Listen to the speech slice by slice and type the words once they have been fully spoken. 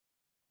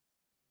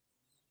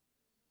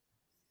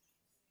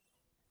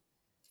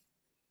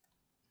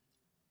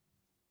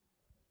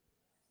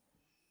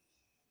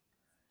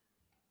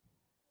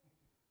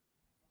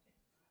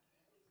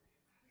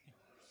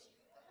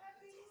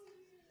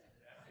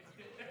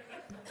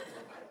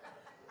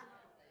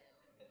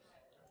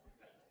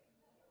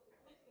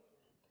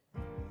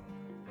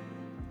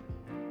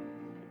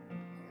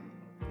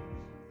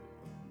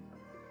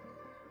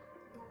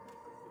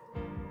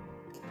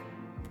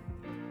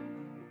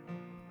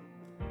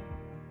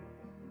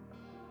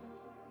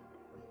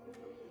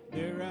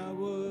There I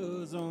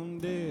was on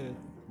death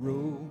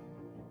row,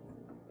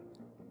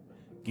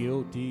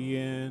 guilty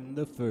in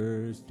the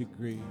first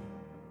degree.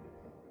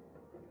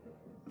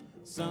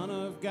 Son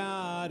of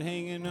God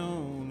hanging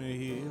on a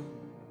hill.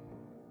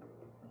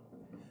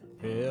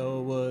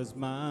 Hell was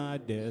my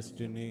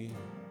destiny.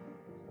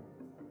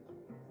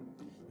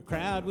 The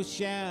crowd was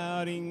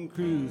shouting,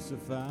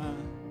 crucify.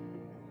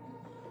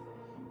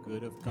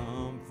 Could have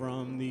come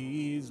from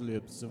these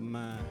lips of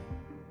mine.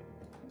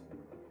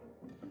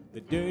 The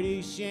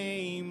dirty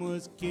shame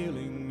was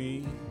killing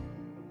me.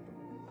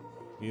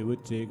 It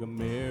would take a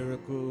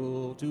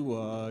miracle to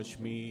wash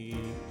me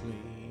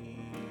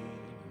clean.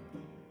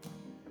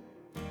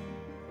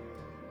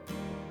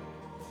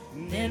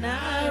 And then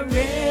I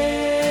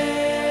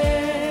read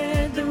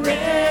the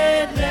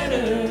red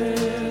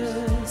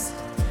letters,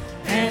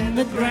 and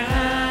the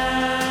ground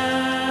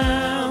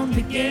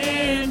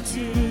began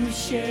to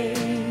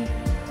shake.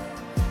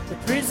 The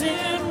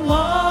prison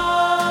walls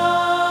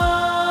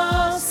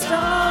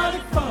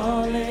started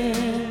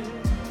falling,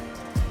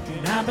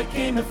 and I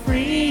became a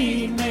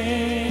free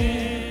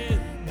man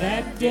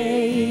that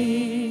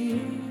day.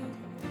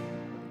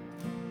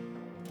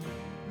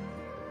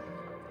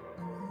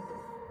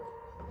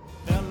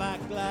 Felt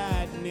like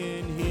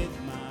lightning hit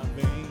my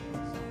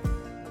veins,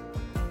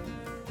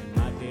 and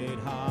my dead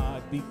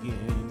heart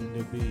began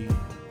to beat.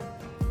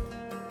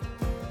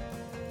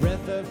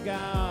 Breath of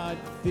God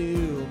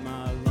filled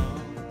my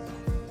lungs,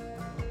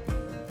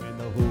 and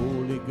the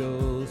Holy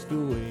Ghost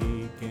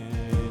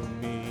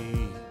awakened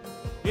me.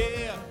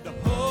 Yeah, the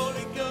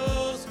Holy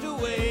Ghost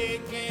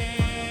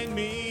awakened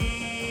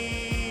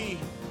me.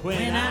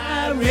 When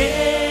I read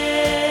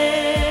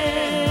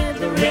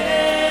the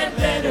red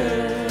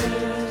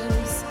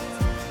letters,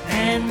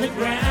 and the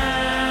ground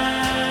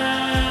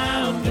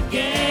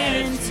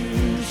began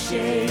to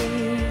shake.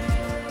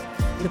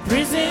 The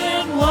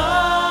prison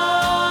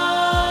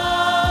walls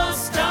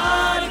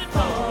started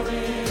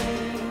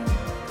falling,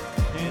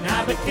 and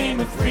I became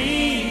a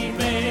free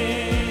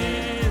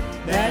man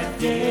that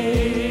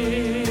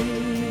day.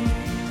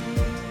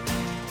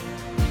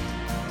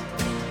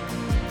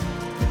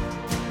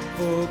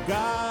 For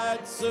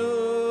God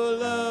so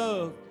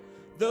loved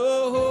the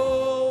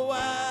whole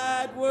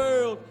wide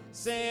world,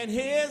 sent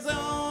his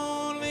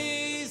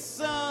only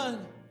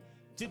Son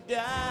to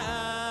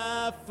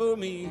die for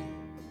me.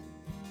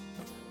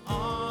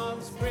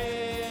 Arms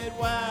spread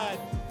wide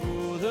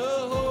for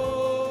the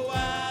whole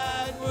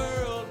wide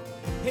world.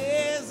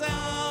 His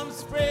arms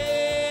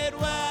spread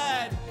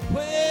wide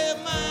where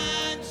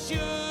mine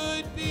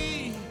should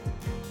be.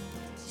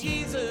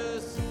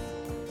 Jesus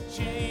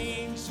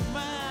changed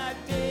my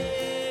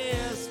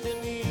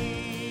destiny.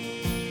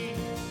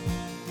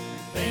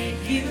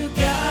 Thank you,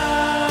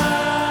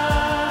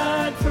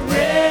 God, for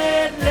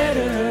red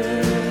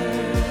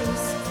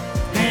letters,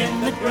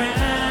 and the ground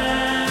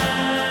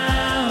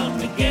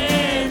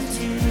began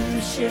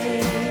to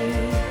shake.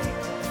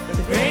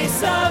 The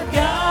grace of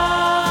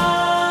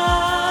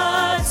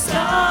God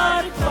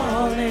started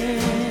falling,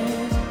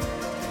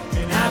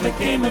 and I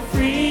became a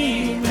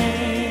free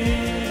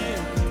man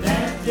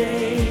that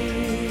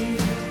day.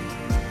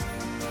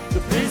 The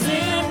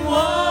prison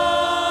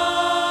walls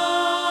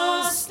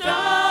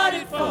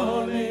started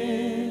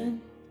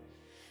falling,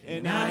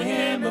 and I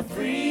am a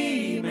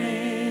free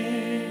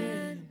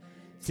man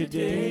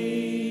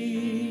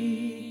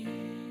today.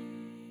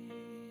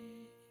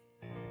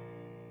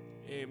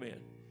 Amen.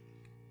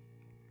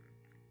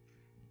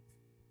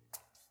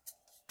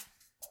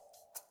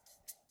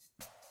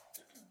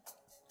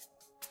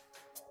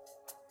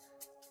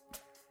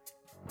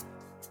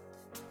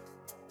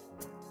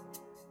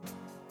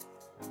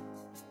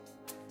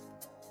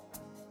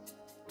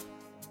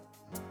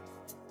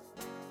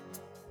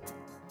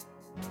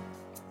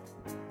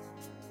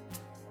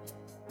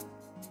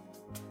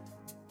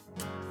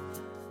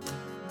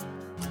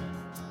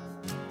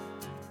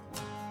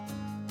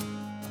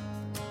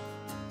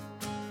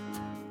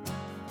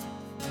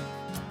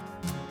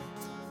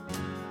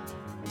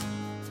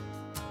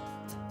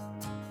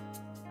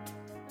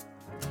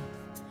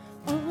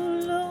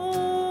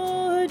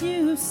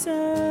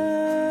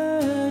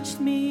 Searched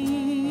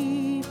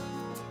me,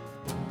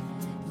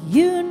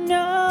 you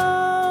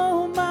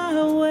know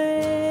my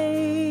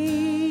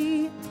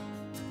way,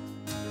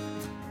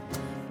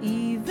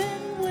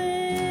 even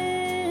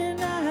when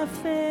I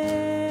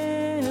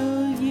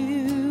fail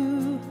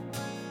you,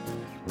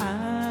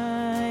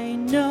 I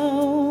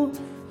know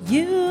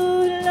you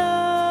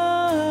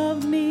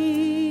love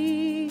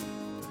me.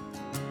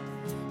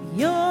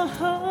 Your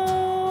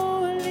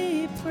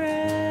holy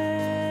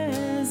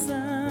presence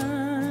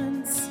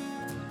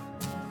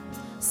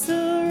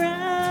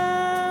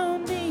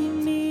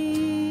surrounding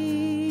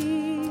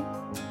me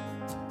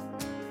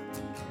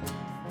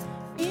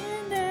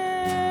in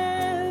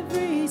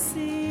every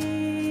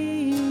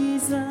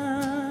season.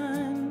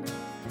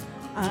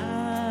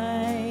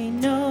 I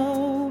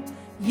know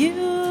you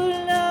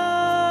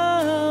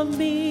love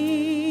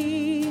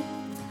me.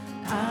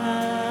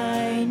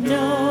 I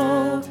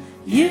know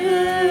you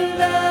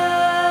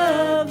love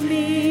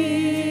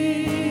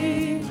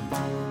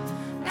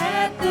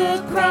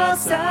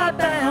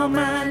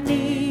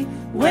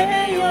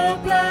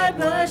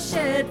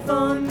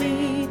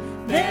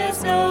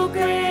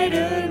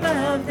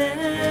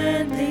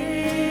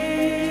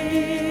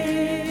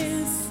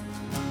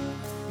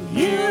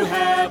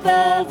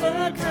have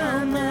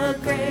overcome the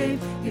grave.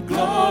 Your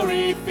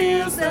glory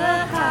fills the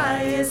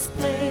highest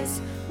place.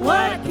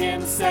 What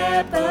can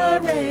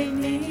separate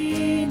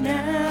me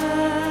now?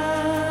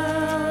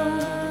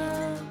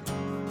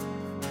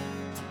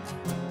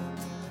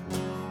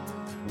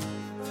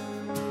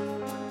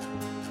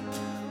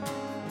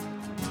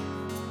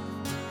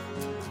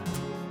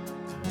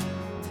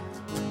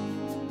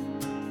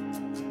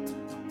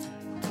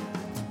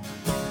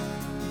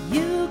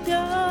 You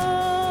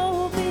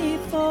go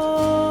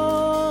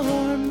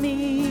before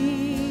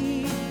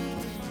me.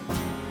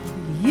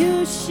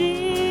 You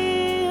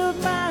shield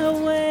my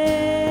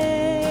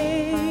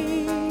way.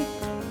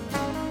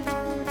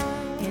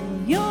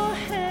 And your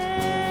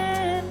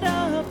hand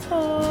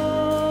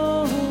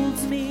upholds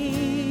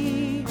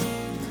me.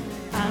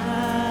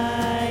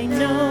 I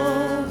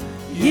know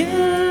you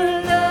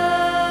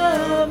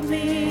love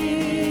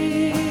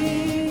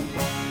me.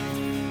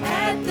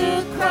 At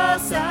the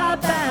cross I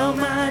bow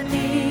my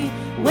knee,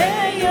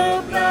 where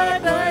your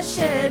blood was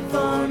shed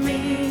for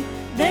me.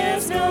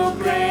 There's no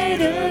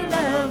greater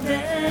love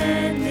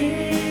than this.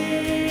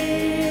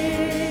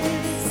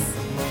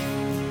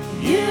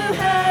 You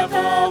have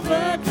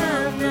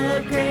overcome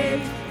the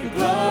grave. Your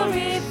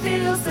glory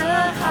fills the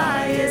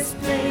highest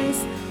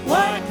place.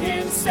 What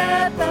can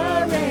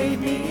separate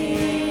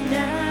me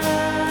now?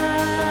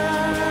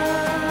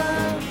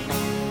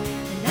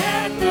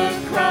 At the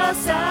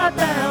cross I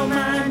bow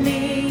my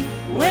knee,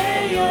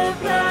 where your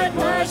blood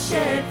was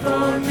shed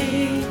for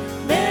me.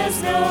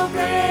 There's no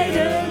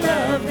greater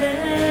love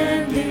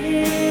than this.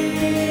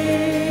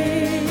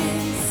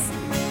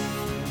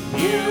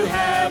 You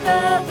have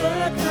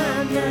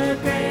overcome the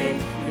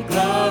grave. Your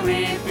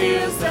glory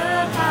fills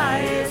the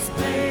highest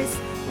place.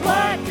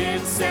 What can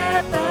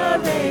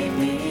separate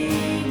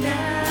me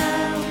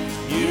now?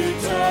 You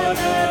tore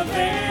the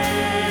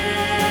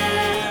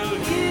veil.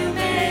 You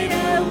made a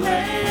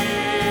way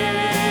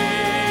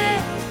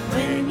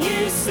when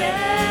you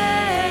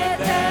said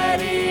that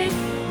it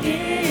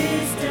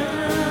is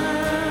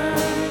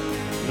done.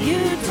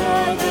 You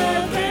tore the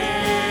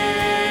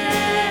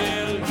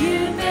veil. You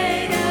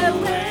made a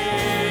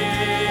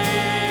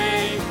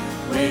way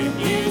when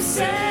you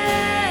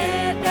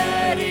said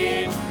that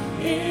it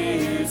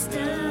is done.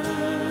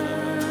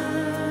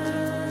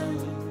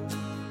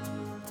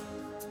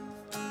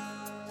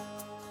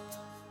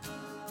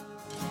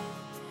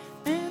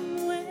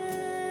 And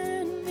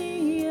when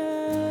the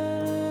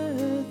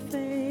earth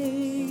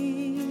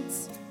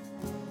fades,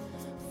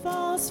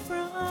 falls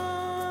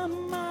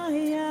from my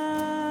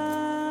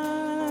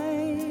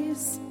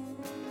eyes,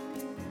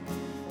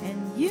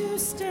 and you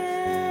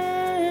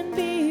stand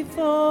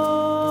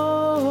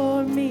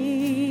before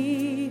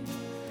me,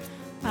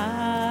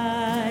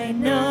 I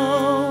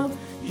know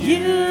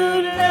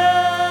you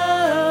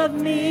love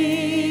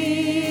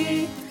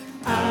me.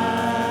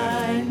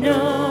 I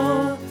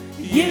know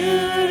you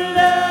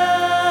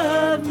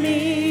love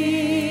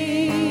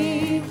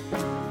me.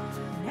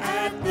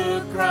 At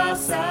the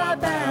cross I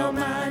bow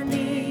my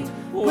knee,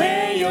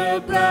 where your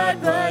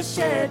blood was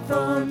shed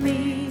for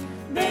me.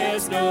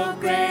 There's no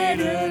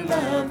greater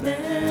love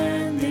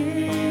than this.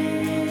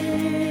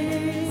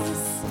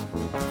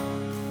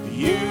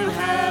 You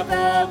have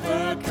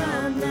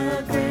overcome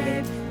the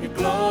grave. Your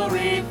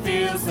glory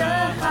fills the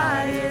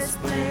highest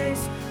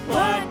place.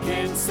 What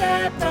can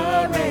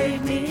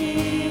separate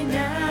me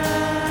now?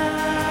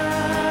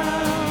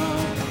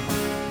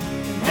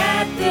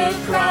 At the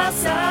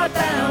cross I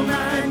bow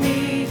my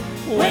knee,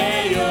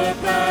 where your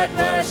blood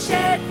was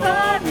shed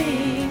for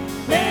me.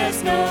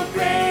 There's no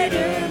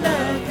greater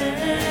love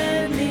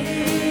than this.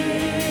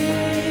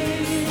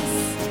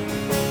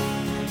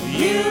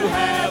 You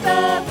have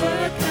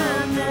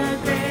overcome the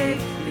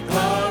grave. Your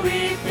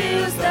glory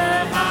fills the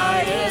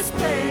highest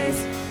place.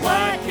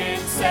 What can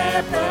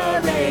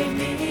separate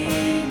me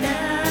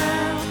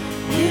now?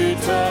 You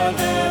tore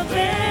the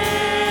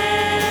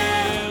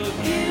veil.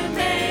 You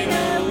made a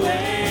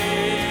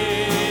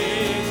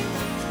way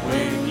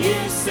when you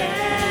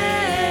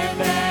said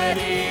that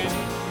it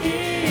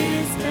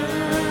is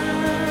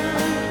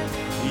done.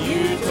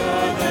 You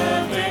tore the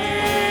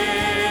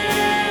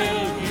veil.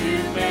 You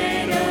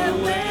made a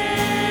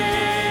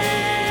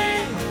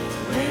way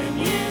when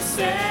you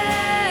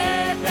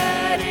said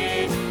that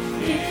it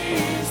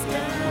is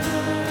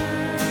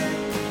done.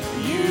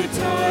 You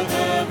tore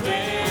the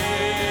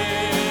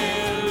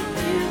veil.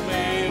 You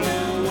made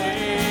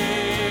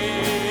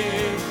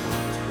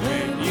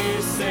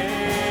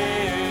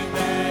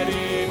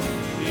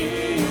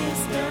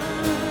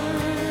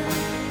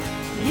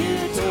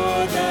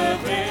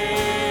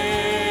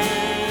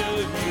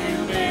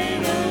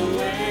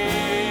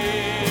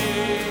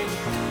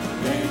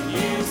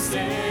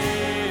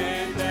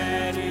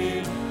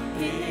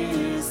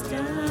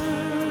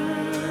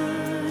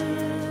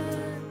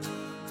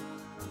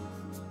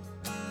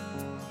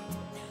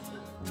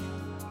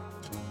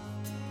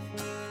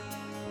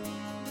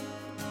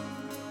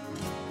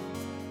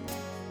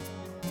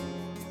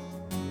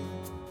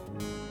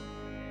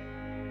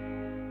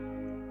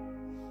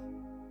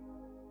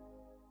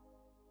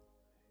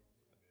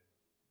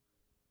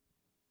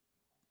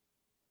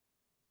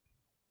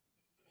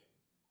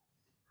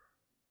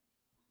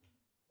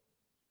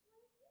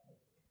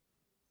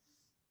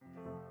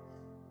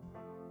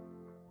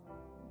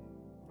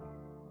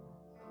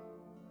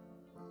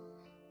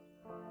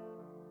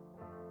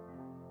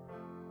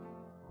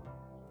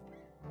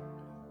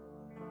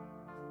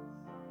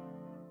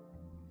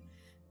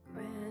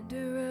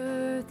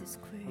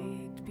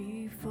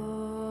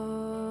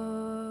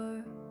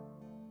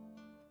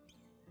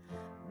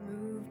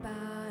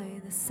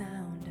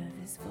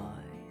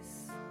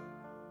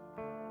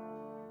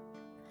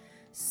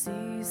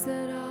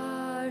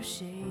are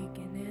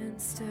shaken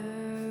and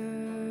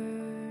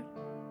stirred,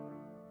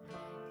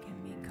 can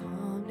be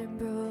calmed and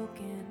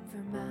broken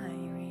for my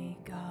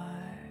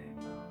regard.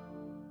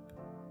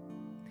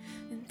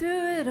 And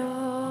through it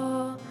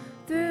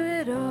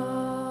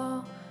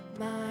all,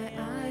 my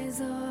eyes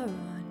are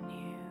on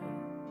you.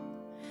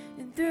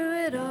 And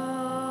through it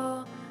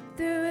all,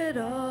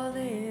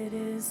 it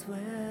is well.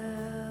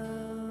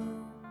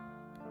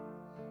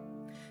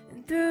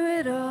 And through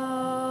it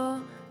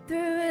all,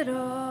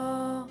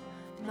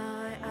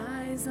 my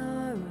eyes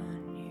are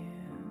on you,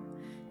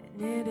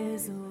 and it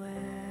is well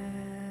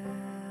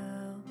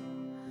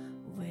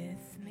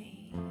with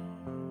me.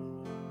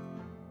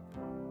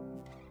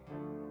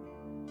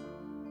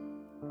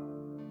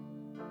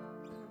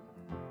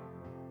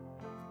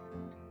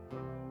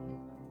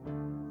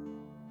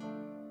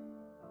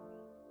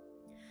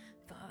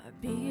 Far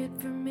be it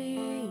from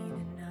me to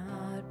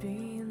not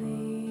believe,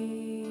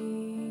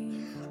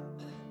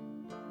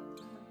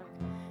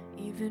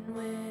 even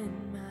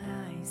when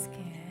my eyes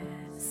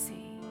can't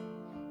see.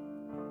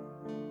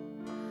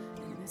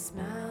 And this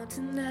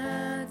mountain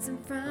that's in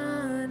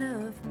front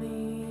of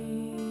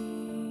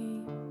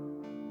me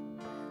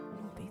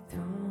will be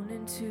thrown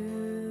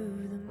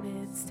into the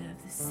midst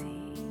of the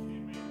sea.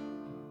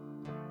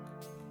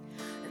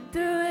 And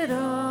through it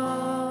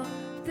all,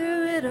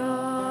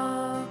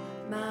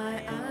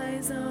 my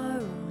eyes are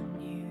on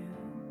you.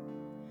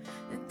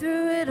 And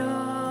through it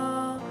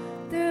all,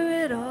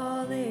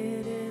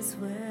 it is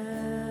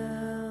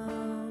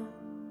well.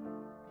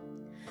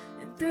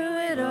 And through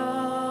it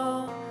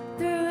all,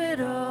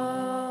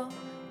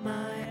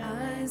 my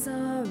eyes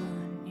are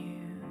on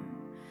you,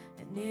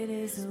 and it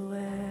is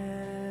well.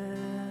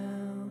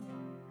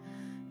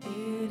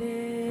 It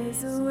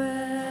is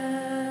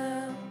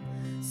well.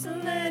 So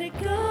let it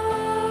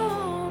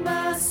go,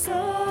 my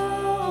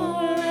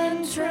soul,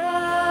 and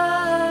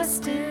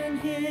trust in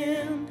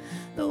Him.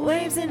 The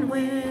waves and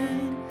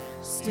wind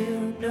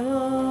still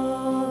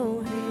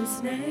know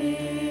His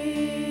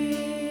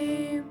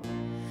name.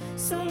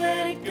 So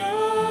let it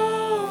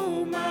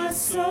go, my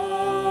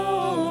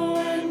soul,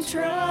 and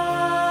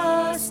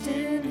trust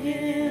in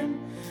Him.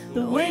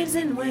 The waves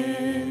and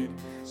wind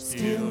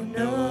still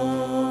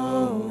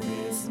know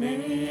His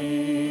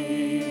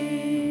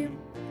name.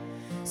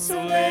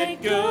 So let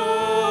it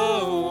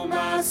go,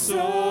 my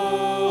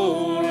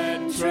soul,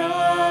 and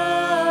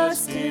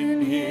trust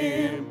in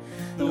Him.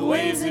 The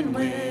waves and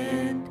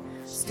wind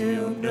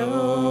still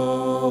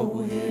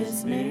know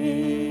His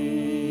name.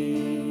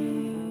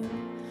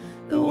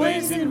 The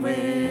waves and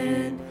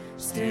wind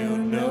still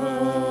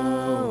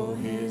know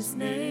His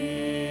name.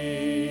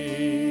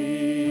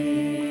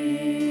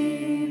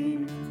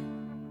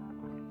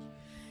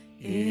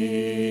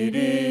 It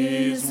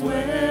is well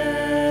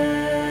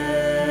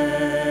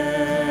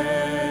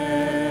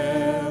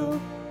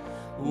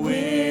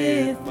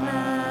with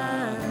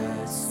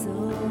my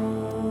soul.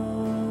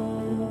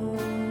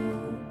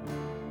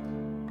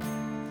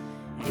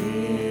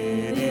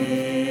 It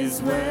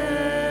is well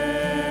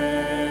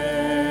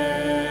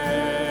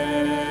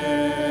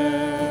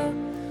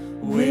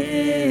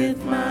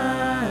with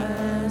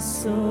my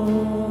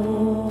soul.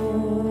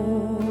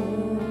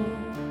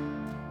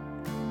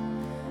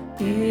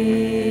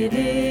 It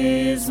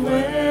is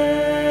well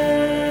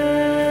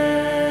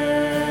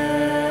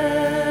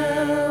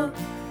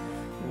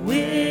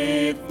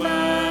with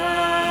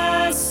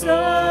my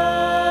soul.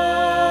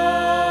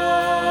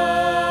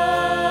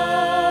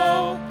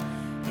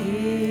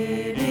 It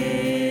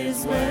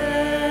is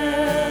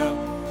well.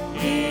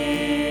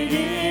 It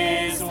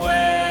is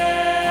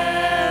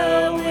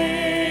well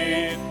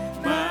with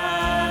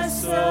my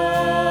soul.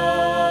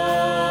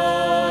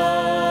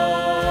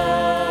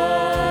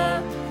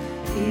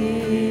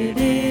 It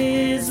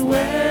is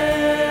well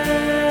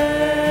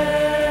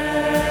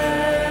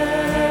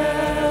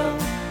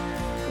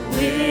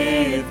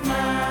with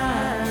my soul.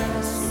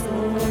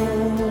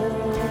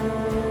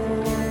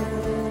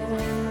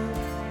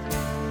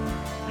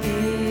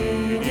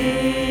 It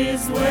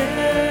is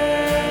well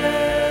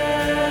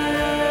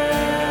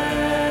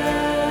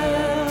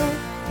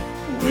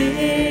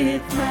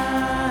with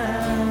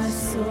my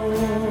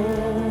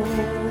soul.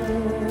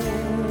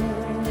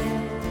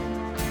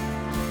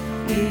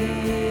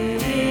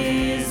 It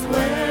is well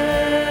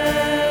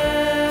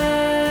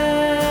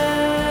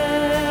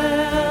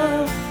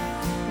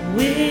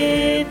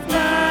with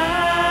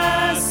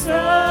my soul.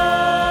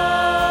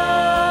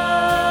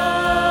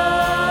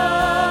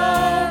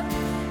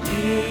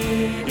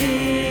 It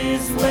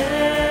is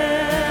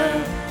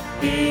well.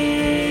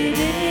 It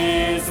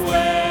is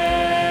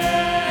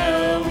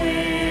well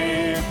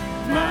with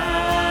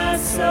my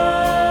soul.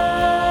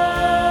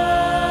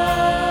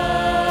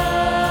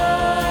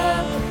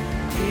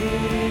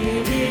 It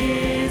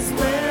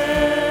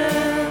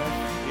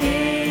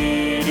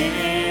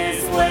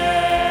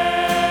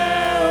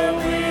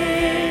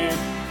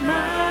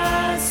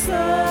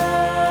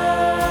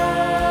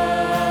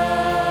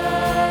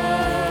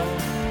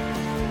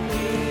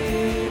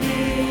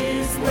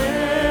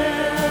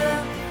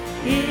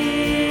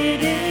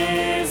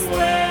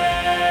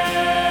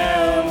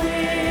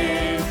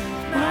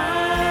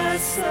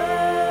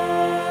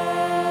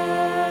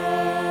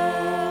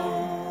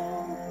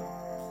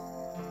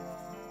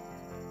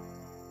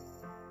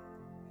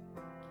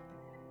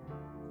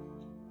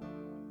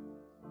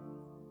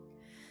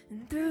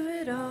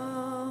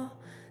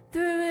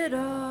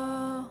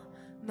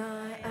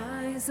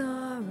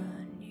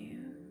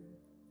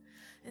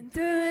And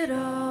through it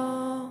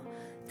all,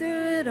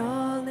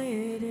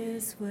 it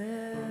is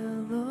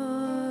well,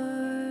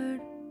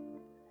 Lord.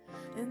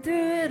 And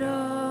through it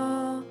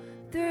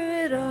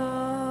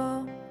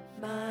all,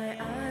 my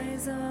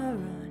eyes are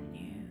on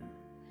you,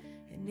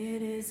 and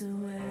it is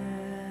well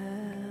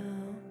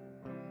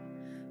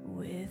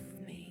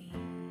with me.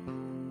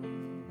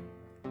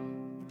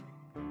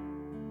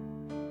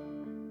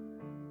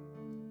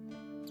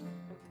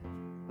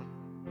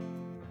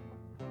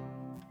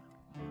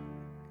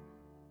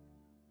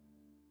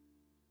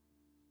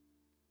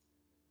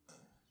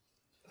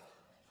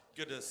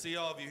 Good to see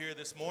all of you here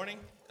this morning.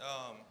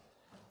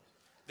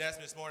 They asked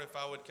me this morning if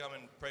I would come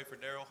and pray for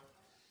Daryl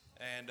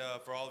and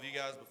for all of you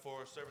guys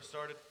before service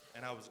started,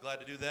 and I was glad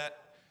to do that.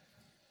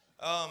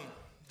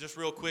 Just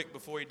real quick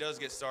before he does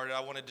get started, I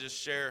wanted to just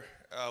share,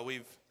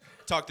 we've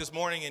talked this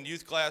morning in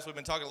youth class, we've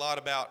been talking a lot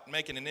about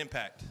making an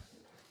impact.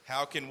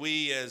 How can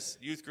we as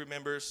youth group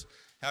members,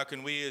 how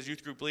can we as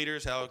youth group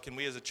leaders, how can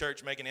we as a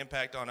church make an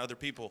impact on other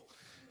people?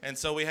 And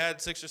so we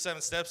had 6 or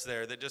 7 steps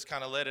there that just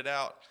kind of laid it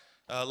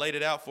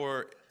out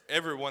for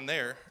everyone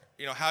there,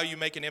 you know, how you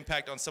make an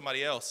impact on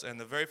somebody else. And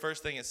the very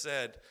first thing it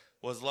said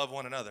was love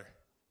one another.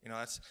 You know,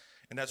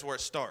 that's where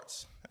it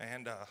starts.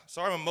 And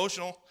sorry I'm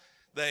emotional.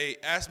 They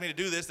asked me to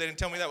do this. They didn't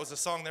tell me that was the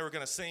song they were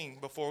going to sing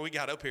before we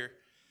got up here.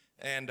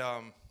 And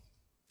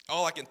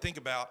all I can think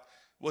about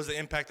was the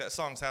impact that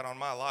song's had on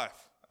my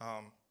life.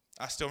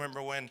 I still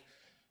remember when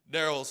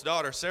Daryl's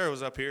daughter, Sarah,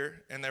 was up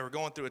here, and they were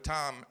going through a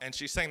time, and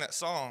she sang that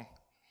song,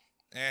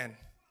 and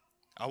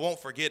I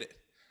won't forget it.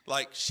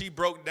 Like, she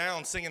broke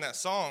down singing that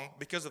song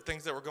because of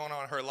things that were going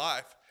on in her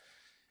life.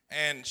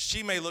 And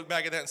she may look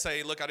back at that and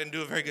say, look, I didn't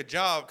do a very good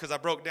job because I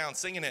broke down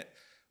singing it.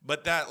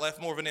 But that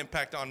left more of an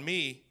impact on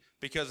me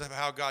because of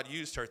how God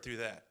used her through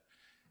that.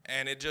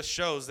 And it just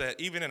shows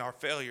that even in our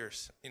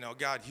failures, you know,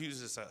 God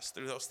uses us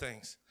through those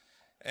things.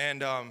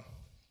 And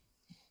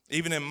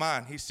even in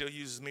mine, he still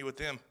uses me with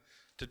them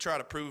to try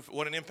to prove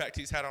what an impact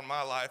he's had on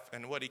my life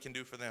and what he can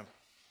do for them.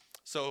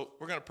 So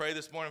we're going to pray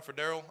this morning for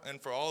Daryl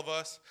and for all of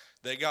us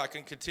that God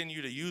can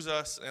continue to use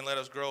us and let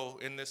us grow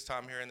in this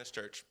time here in this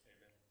church.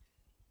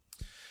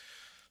 Amen.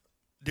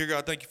 Dear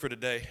God, thank you for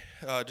today.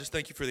 Just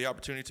thank you for the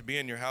opportunity to be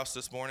in your house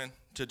this morning,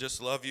 to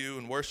just love you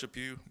and worship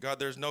you. God,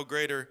 there's no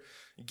greater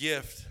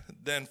gift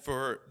than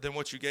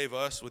what you gave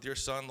us with your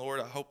son,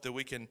 Lord. I hope that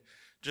we can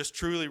just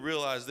truly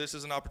realize this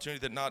is an opportunity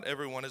that not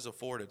everyone is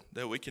afforded,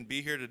 that we can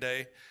be here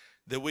today,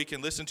 that we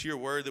can listen to your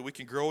word, that we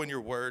can grow in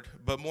your word,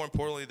 but more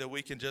importantly, that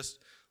we can just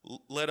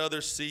let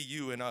others see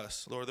you in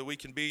us, Lord, that we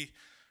can be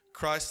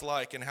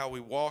Christ-like in how we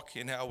walk,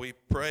 in how we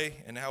pray,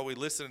 and how we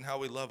listen, and how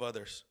we love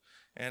others.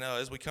 And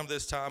as we come to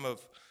this time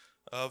of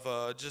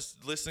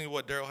just listening to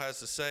what Daryl has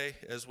to say,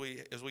 as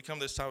we come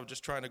to this time of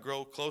just trying to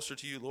grow closer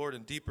to you, Lord,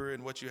 and deeper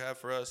in what you have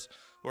for us,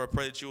 Lord, I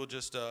pray that you will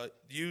just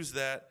use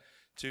that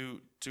to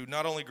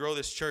not only grow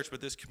this church,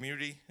 but this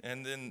community,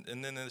 and then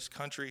this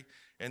country,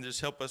 and just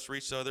help us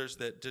reach others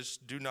that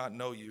just do not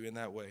know you in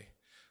that way.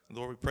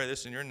 Lord, we pray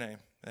this in your name.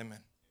 Amen.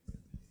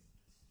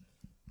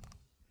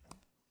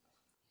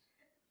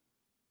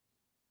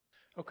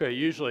 Okay,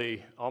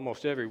 usually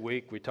almost every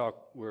week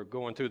we're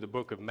going through the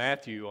book of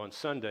Matthew on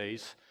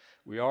Sundays.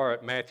 We are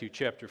at Matthew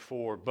chapter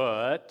 4,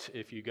 but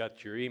if you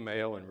got your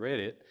email and read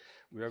it,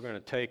 we are going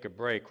to take a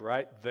break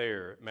right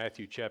there at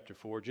Matthew chapter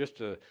 4.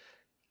 Just a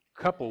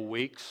couple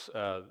weeks.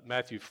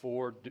 Matthew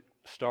 4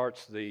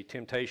 starts the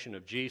temptation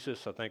of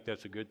Jesus. I think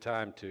that's a good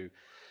time to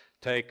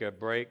take a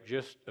break,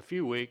 just a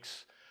few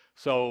weeks.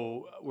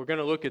 So we're going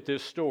to look at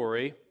this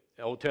story,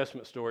 Old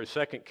Testament story,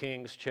 2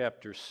 Kings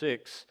chapter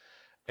 6,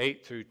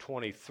 8 through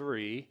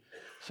 23,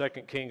 2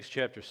 Kings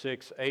chapter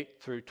 6, 8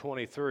 through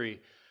 23.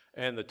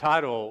 And the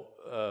title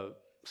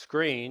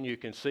screen, you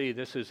can see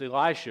this is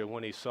Elisha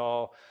when he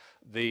saw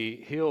the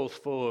hills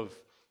full of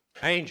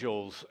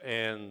angels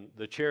and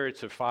the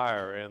chariots of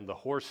fire and the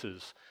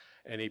horses.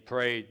 And he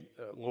prayed,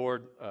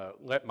 Lord,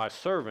 let my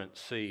servant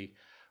see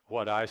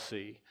what I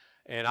see.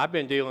 And I've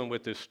been dealing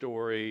with this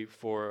story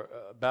for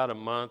about a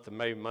month,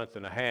 maybe a month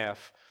and a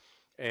half.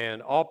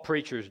 And all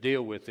preachers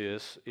deal with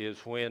this is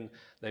when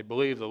they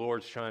believe the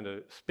Lord's trying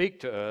to speak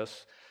to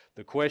us.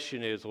 The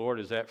question is, Lord,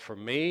 is that for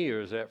me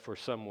or is that for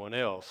someone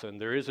else? And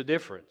there is a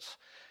difference.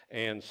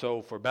 And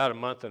so for about a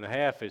month and a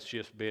half, it's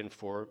just been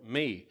for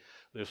me.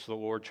 This is the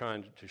Lord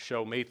trying to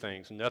show me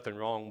things. Nothing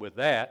wrong with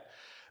that.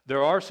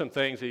 There are some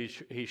things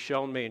He's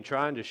shown me and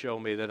trying to show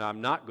me that I'm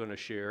not going to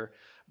share.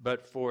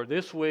 But for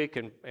this week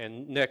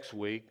and next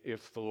week,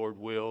 if the Lord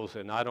wills,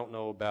 and I don't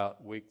know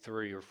about week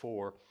 3 or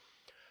 4,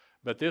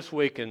 but this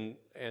week and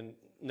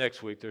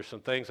next week, there's some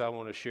things I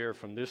want to share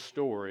from this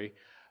story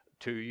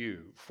to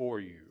you, for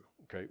you,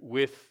 okay,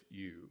 with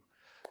you.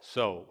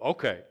 So,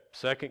 okay,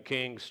 2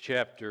 Kings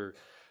chapter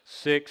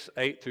 6,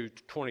 8 through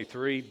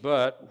 23.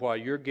 But while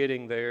you're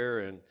getting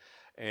there, and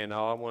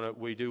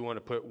we do want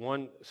to put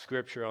one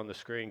scripture on the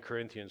screen,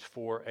 Corinthians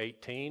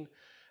 4:18,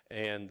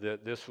 and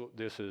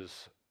this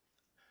is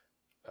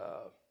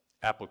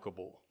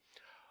applicable.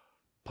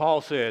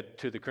 Paul said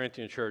to the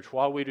Corinthian church,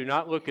 while we do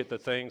not look at the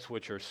things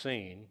which are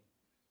seen,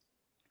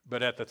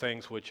 but at the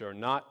things which are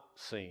not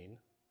seen.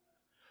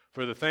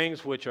 For the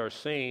things which are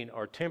seen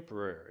are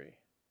temporary,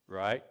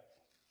 right?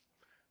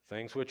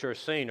 Things which are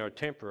seen are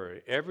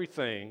temporary.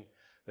 Everything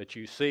that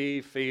you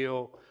see,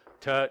 feel,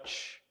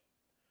 touch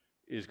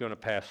is going to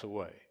pass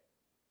away.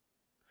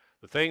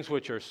 The things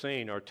which are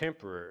seen are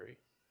temporary,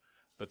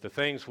 but the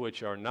things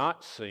which are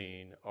not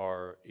seen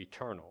are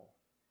eternal.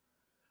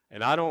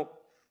 And I don't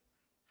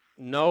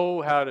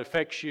know how it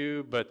affects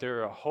you, but there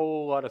are a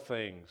whole lot of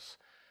things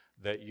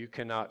that you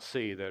cannot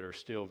see that are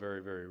still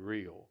very, very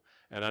real.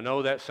 And I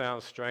know that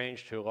sounds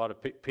strange to a lot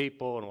of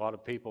people, and a lot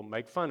of people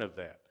make fun of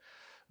that.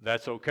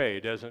 That's okay.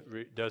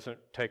 It doesn't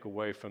take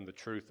away from the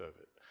truth of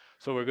it.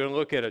 So we're going to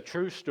look at a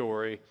true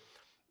story,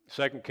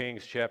 2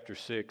 Kings chapter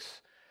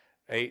 6,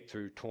 8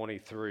 through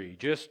 23.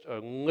 Just a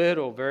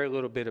little, very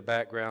little bit of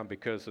background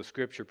because the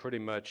scripture pretty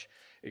much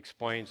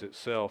explains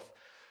itself.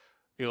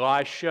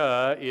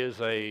 Elisha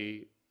is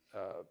a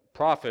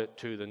prophet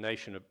to the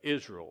nation of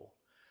Israel,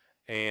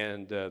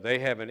 and they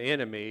have an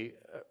enemy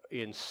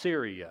in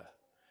Syria.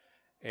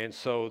 And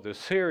so the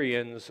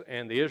Syrians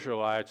and the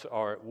Israelites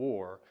are at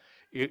war.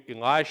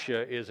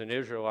 Elisha is an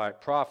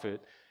Israelite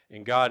prophet,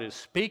 and God is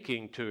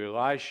speaking to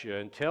Elisha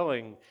and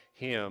telling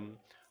him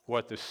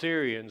what the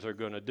Syrians are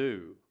going to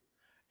do.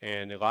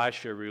 And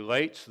Elisha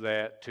relates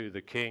that to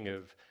the king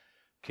of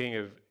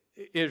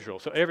Israel.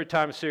 So every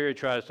time Syria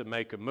tries to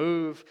make a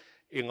move,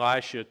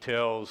 Elisha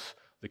tells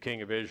the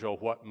king of Israel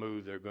what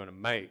move they're going to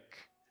make.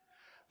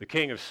 The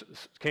king of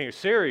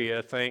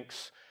Syria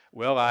thinks,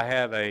 well, I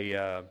have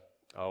a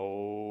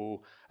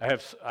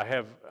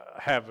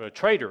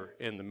traitor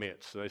in the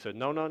midst. So they said,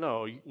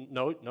 no,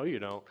 you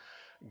don't.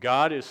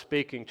 God is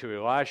speaking to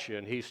Elisha,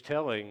 and he's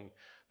telling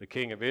the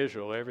king of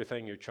Israel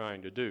everything you're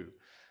trying to do.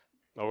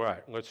 All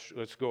right,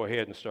 let's go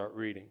ahead and start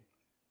reading.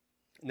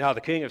 Now the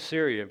king of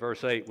Syria,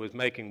 verse 8, was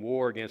making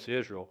war against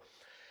Israel,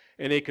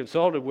 and he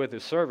consulted with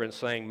his servants,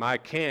 saying, my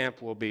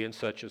camp will be in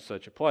such and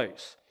such a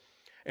place.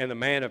 And the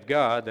man of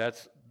God,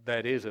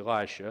 that is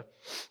Elisha,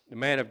 the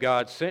man of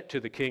God sent to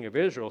the king of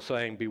Israel,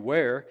 saying,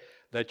 beware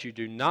that you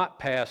do not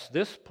pass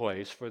this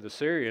place, for the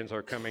Syrians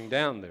are coming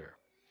down there.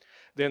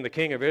 Then the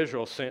king of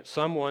Israel sent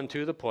someone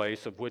to the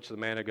place of which the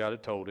man of God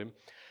had told him.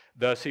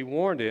 Thus he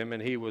warned him,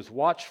 and he was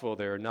watchful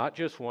there, not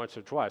just once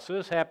or twice. So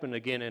this happened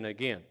again and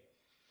again.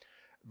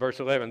 Verse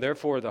 11,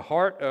 therefore the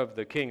heart of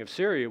the king of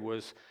Syria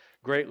was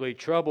greatly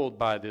troubled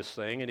by this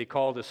thing, and he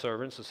called his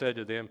servants and said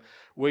to them,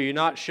 will you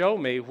not show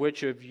me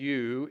which of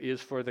you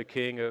is for the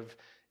king of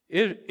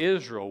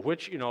Israel?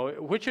 Which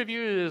of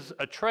you is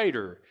a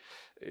traitor,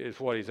 is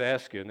what he's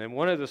asking. And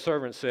one of the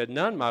servants said,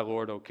 none, my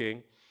lord, O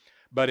king.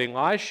 But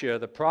Elisha,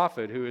 the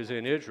prophet who is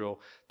in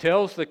Israel,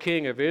 tells the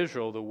king of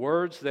Israel the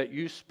words that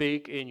you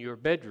speak in your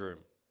bedroom.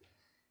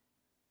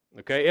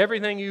 Okay,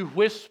 everything you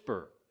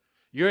whisper.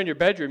 You're in your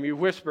bedroom, you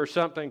whisper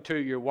something to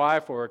your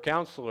wife or a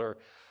counselor.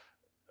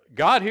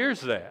 God hears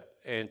that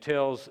and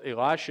tells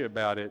Elisha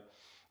about it,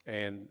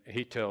 and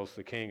he tells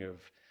the king of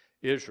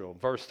Israel.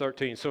 Verse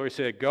 13, so he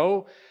said,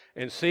 go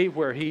and see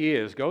where he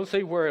is. Go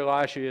see where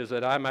Elisha is,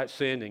 that I might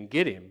send and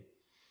get him.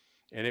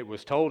 And it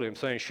was told him,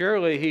 saying,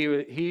 surely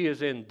he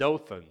is in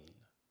Dothan.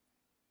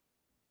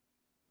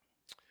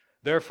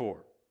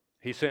 Therefore,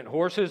 he sent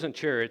horses and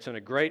chariots and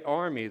a great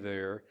army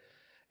there,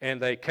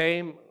 and they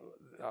came,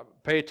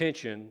 pay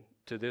attention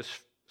to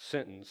this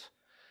sentence,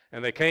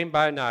 and they came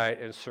by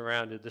night and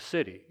surrounded the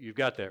city. You've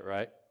got that,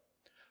 right?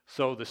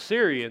 So the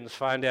Syrians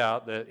find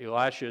out that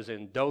Elisha is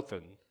in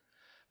Dothan.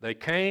 They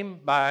came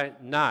by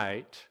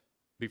night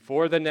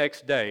before the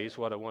next day, is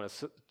what I want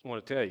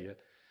to tell you.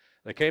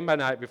 They came by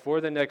night before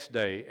the next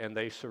day, and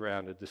they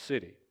surrounded the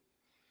city.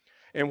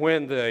 And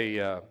when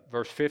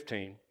verse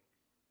 15,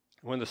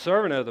 when the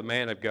servant of the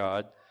man of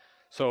God,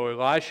 so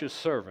Elisha's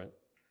servant,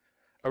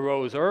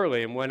 arose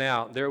early and went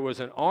out, there was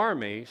an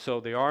army, so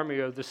the army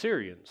of the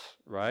Syrians,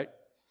 right?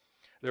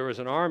 There was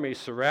an army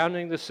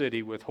surrounding the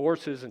city with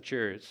horses and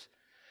chariots.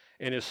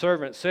 And his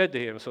servant said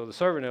to him, so the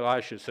servant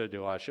Elisha said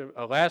to Elisha,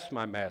 alas,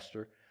 my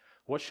master,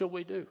 what shall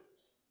we do?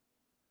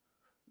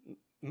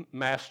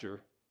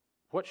 Master,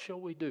 what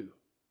shall we do?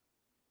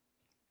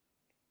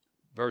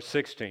 Verse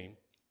 16,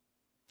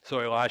 so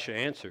Elisha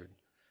answered,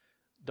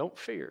 don't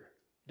fear,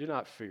 do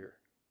not fear.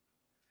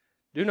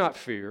 Do not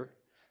fear,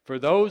 for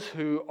those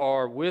who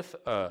are with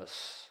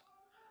us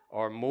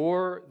are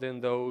more than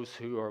those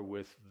who are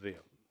with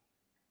them.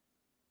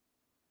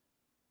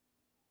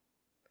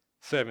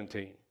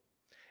 17,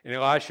 and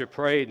Elisha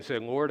prayed and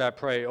said, Lord, I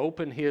pray,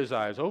 open his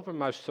eyes, open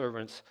my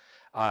servant's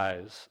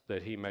eyes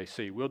that he may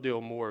see. We'll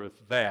deal more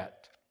with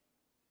that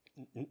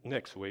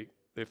next week,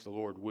 if the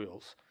Lord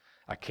wills.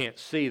 I can't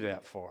see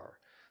that far,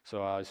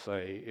 so I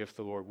say, if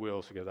the Lord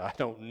wills, because I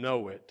don't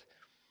know it,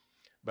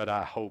 but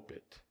I hope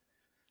it.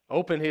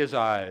 Open his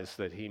eyes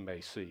that he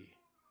may see.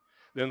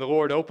 Then the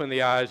Lord opened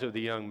the eyes of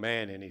the young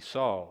man, and he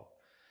saw,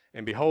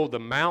 and behold, the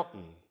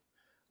mountain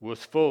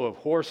was full of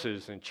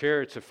horses and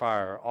chariots of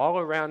fire all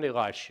around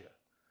Elisha.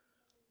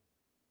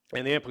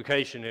 And the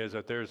implication is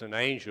that there's an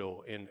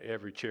angel in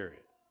every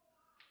chariot.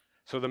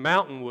 So the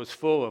mountain was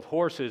full of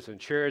horses and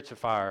chariots of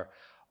fire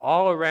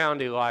all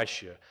around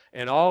Elisha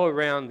and all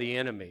around the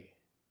enemy.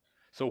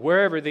 So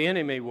wherever the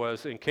enemy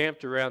was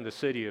encamped around the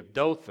city of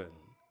Dothan,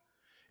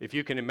 if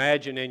you can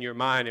imagine in your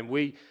mind, and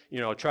we,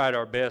 tried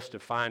our best to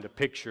find a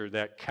picture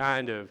that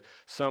kind of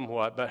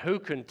somewhat, but who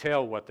can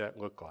tell what that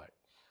looked like?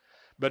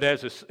 But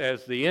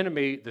as the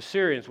enemy, the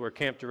Syrians were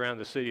camped around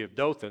the city of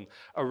Dothan,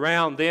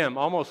 around them,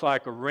 almost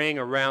like a ring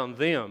around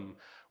them,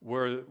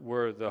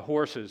 were the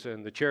horses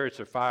and the chariots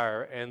of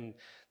fire and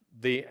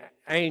the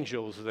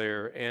angels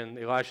there. And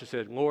Elisha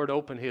said, Lord,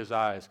 open his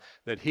eyes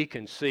that he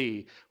can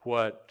see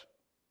what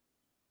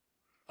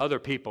other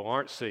people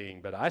aren't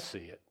seeing, but I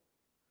see it.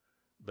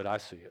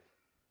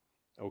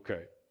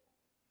 Okay.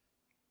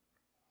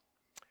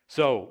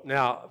 So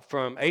now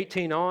from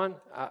 18 on,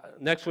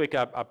 next week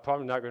I'm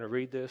probably not going to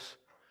read this.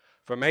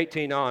 From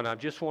 18 on, I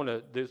just want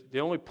to, the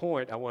only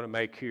point I want to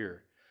make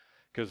here,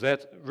 because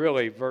that's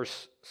really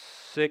verse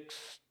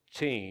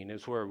 16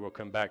 is where we'll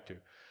come back to.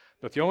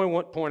 But the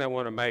only point I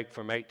want to make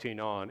from 18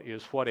 on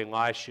is what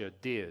Elisha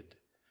did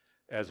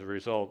as a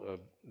result of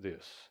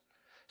this.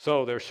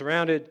 So they're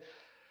surrounded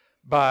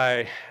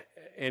by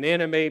an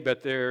enemy,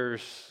 but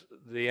there's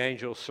the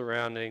angels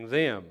surrounding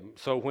them.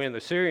 So when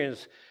the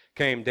Syrians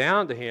came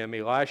down to him,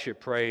 Elisha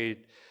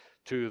prayed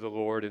to the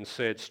Lord and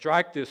said,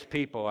 strike this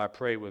people, I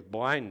pray, with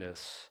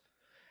blindness.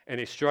 And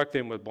he struck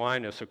them with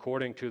blindness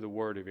according to the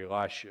word of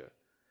Elisha.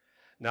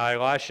 Now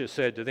Elisha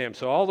said to them,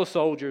 so all the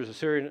soldiers,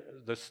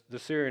 the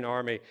Syrian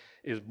army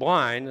is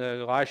blind.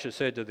 And Elisha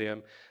said to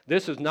them,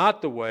 this is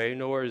not the way,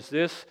 nor is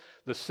this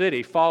the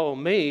city. Follow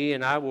me,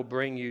 and I will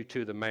bring you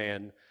to the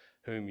man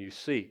whom you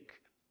seek.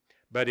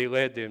 But he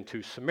led them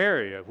to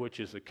Samaria, which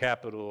is the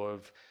capital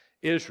of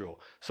Israel.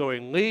 So he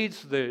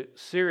leads the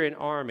Syrian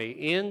army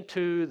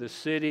into the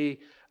city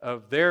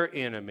of their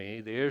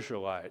enemy, the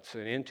Israelites,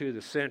 and into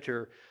the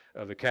center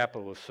of the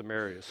capital of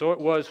Samaria. So it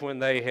was when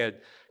they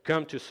had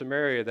come to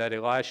Samaria that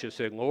Elisha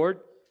said, Lord,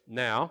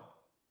 now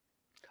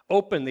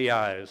open the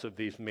eyes of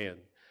these men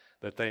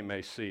that they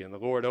may see. And the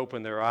Lord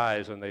opened their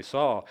eyes, and they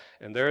saw,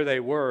 and there they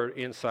were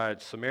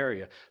inside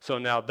Samaria. So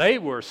now they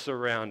were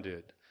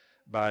surrounded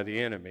by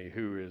the enemy,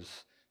 who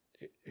is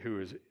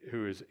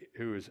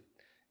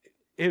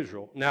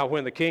Israel. Now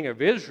when the king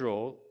of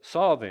Israel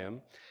saw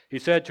them, he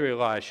said to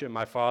Elisha,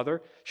 my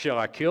father, shall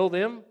I kill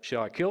them?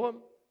 Shall I kill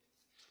them?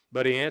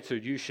 But he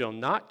answered, you shall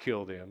not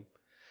kill them.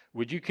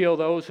 Would you kill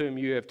those whom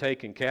you have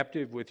taken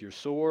captive with your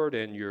sword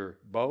and your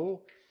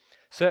bow?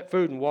 Set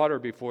food and water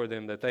before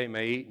them, that they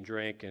may eat and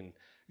drink and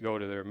go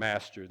to their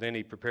master. Then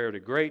he prepared a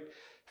great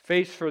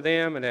feast for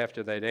them, and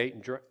after they'd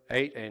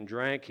ate and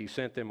drank, he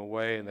sent them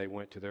away, and they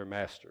went to their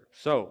master.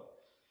 So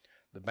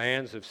the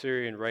bands of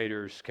Syrian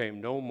raiders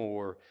came no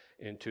more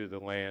into the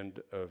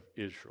land of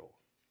Israel.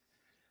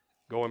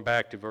 Going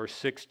back to verse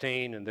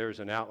 16, and there's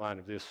an outline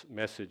of this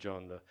message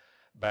on the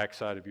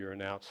backside of your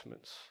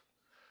announcements.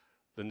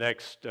 The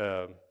next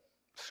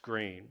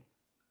screen,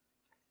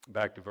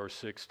 back to verse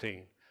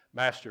 16.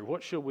 Master,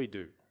 what shall we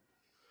do?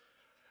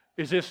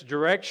 Is this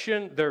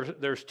direction?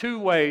 There's two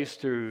ways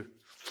to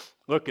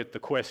look at the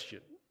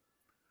question.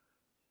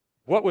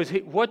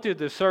 What did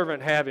the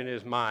servant have in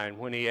his mind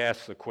when he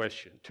asked the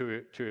question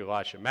to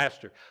Elisha?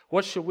 Master,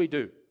 what shall we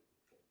do?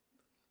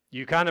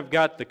 You kind of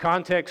got the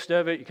context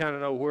of it. You kind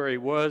of know where he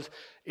was.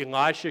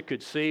 Elisha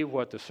could see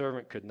what the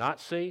servant could not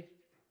see.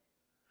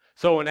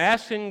 So in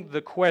asking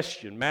the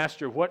question,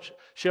 Master, what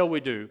shall we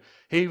do?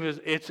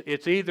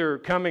 It's either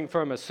coming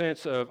from a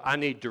sense of, I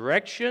need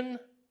direction,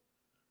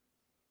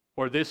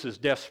 or this is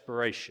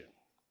desperation.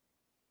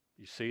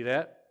 You see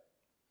that?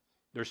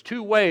 There's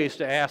two ways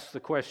to ask the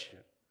question.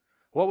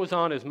 What was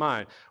on his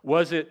mind?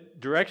 Was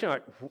it direction,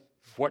 like,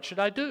 what should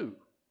I do?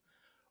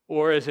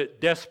 Or is it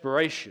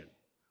desperation?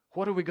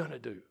 What are we going to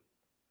do?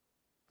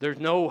 There's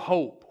no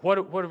hope. What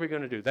are we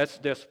going to do? That's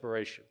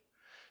desperation.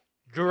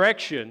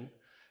 Direction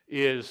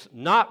is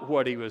not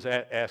what he was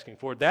asking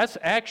for. That's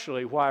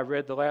actually why I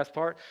read the last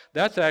part.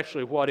 That's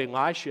actually what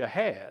Elisha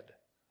had.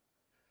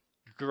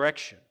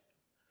 Direction.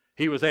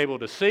 He was able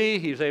to see.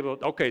 He was able,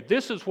 okay,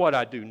 this is what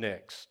I do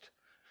next.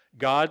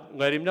 God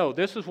let him know,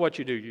 this is what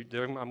you do.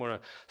 I'm going to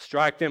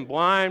strike them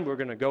blind. We're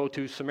going to go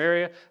to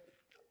Samaria.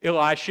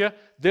 Elisha,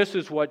 this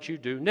is what you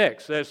do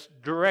next. That's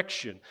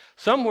direction.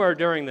 Somewhere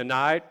during the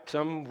night,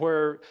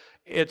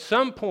 at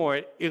some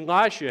point,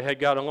 Elisha had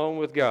got alone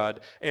with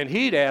God, and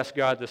he'd asked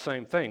God the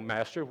same thing.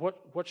 Master,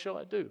 what shall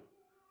I do?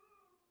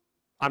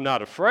 I'm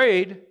not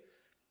afraid,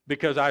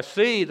 because I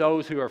see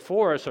those who are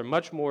for us are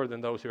much more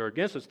than those who are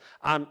against us.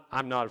 I'm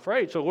not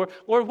afraid. So,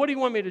 Lord, what do you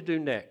want me to do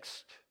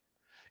next?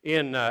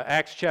 In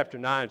Acts chapter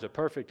 9 is a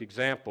perfect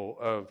example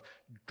of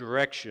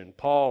direction.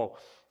 Paul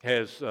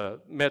has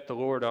met the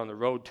Lord on the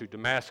road to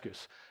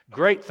Damascus.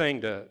 Great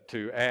thing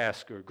to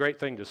ask, or great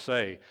thing to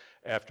say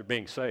after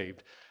being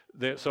saved.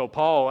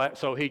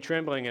 So he,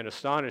 trembling and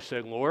astonished,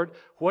 said, Lord,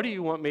 what do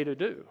you want me to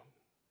do?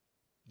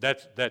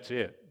 That's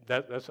it.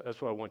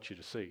 That's what I want you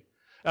to see.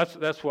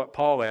 That's what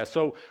Paul asked.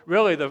 So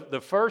really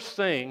the first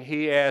thing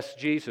he asked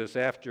Jesus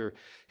after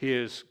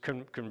his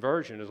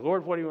conversion is,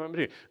 Lord, what do you want me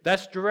to do?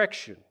 That's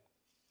direction.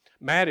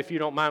 Matt, if you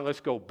don't mind, let's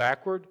go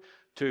backward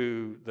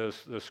to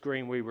the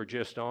screen we were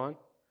just on.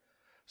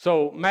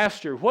 So,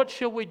 Master, what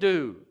shall we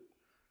do?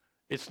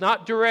 It's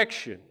not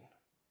direction.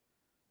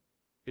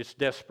 It's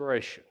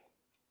desperation.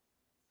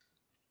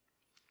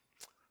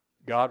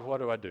 God, what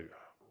do I do?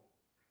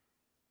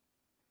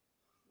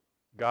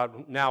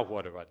 God, now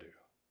what do I do?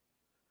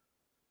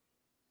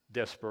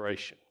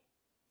 Desperation.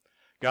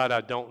 God,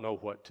 I don't know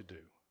what to do.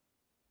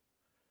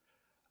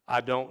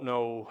 I don't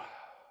know.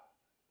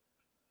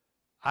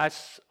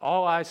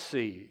 All I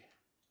see,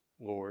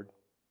 Lord,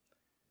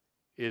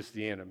 is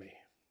the enemy.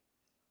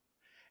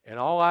 And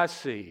all I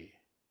see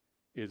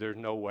is there's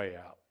no way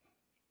out.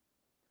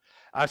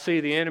 I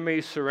see the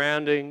enemy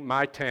surrounding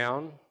my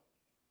town.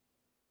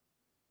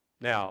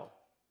 Now,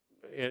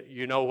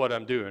 you know what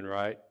I'm doing,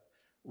 right?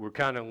 We're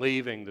kind of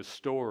leaving the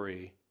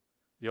story,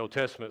 the Old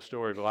Testament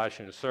story of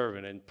Elisha and his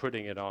servant, and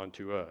putting it on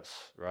to us,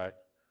 right?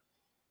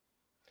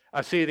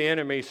 I see the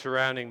enemy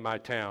surrounding my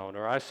town,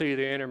 or I see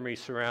the enemy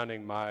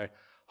surrounding my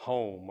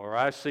home, or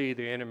I see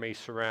the enemy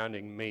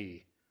surrounding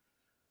me.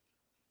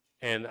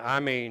 And I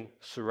mean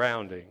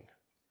surrounding.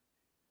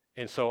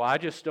 And so I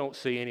just don't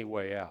see any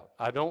way out.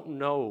 I don't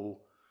know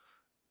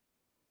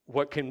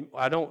what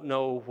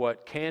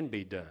can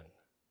be done.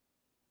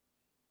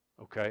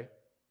 Okay?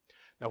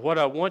 Now what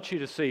I want you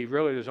to see,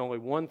 really there's only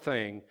one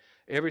thing.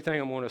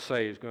 Everything I'm going to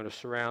say is going to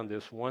surround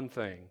this one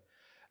thing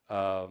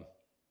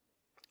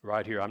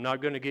right here. I'm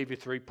not going to give you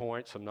 3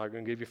 points. I'm not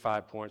going to give you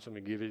 5 points. I'm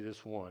going to give you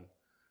this one.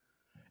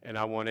 And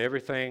I want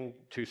everything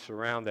to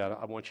surround that.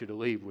 I want you to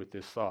leave with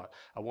this thought.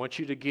 I want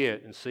you to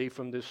get and see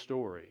from this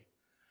story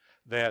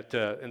that,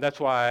 and that's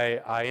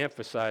why I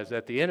emphasize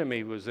that the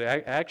enemy was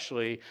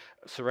actually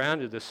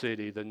surrounded the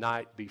city the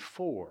night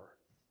before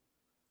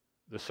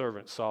the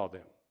servant saw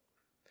them.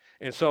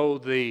 And so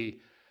the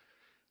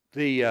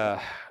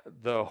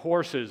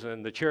horses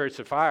and the chariots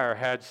of fire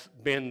had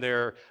been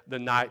there the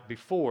night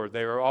before.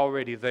 They were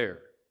already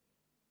there.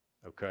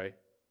 Okay?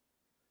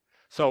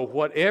 So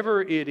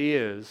whatever it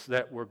is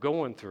that we're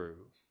going through,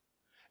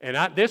 and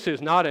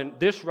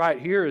this right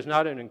here is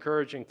not an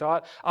encouraging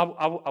thought. I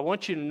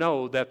want you to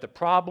know that the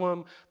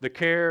problem, the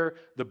care,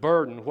 the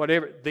burden,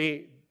 whatever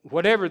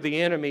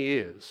the enemy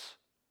is,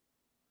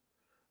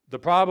 the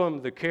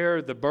problem, the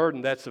care, the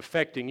burden that's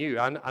affecting you,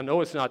 I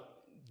know it's not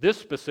this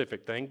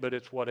specific thing, but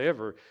it's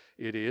whatever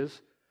it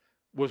is,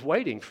 was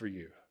waiting for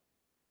you.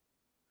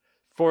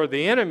 For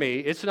the enemy,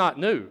 it's not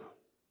new.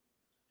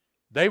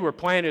 They were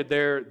planted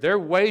there. They're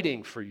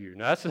waiting for you.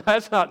 Now,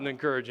 that's not an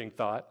encouraging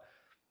thought.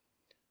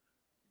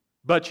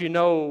 But you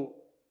know,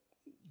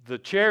 the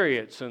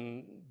chariots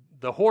and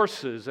the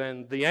horses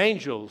and the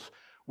angels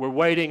were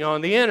waiting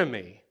on the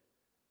enemy.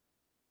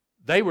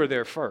 They were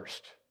there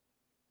first.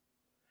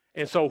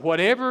 And so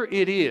whatever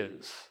it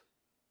is,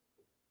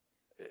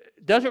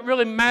 it doesn't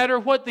really matter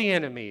what the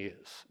enemy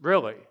is,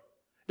 really.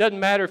 It doesn't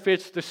matter if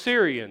it's the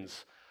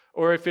Syrians,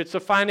 or if it's a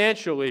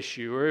financial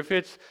issue, or if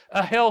it's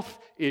a health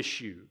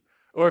issue,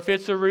 or if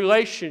it's a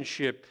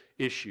relationship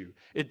issue.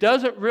 It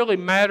doesn't really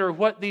matter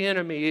what the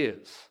enemy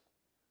is.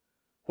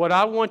 What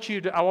I want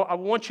you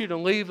to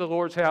leave the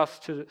Lord's house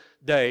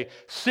today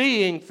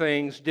seeing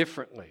things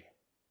differently.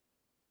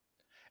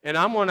 And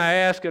I'm going to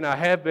ask, and I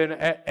have been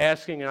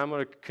asking, and I'm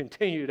going to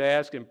continue to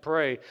ask and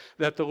pray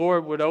that the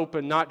Lord would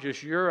open not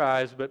just your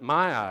eyes, but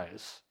my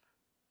eyes,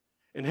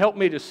 and help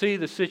me to see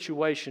the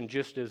situation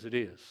just as it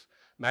is.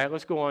 Matt,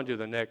 let's go on to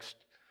the next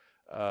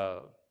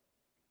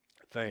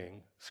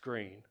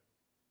screen.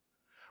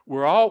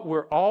 We're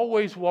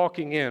always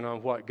walking in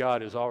on what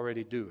God is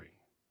already doing.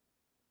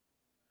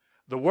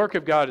 The work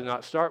of God does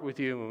not start with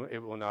you, and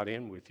it will not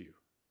end with you.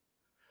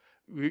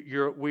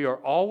 We are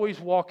always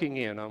walking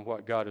in on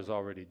what God is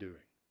already doing.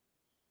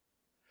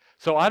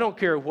 So I don't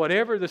care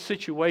whatever the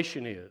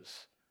situation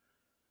is,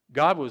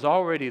 God was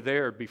already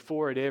there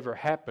before it ever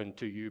happened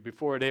to you,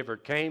 before it ever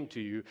came to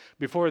you,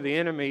 before the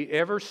enemy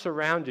ever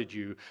surrounded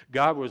you.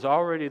 God was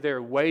already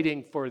there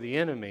waiting for the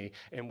enemy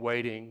and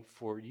waiting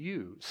for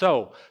you.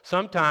 So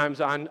sometimes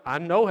I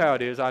know how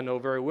it is. I know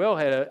very well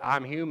how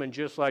I'm human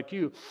just like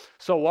you.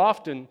 So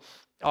often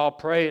I'll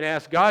pray and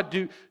ask, God,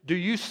 do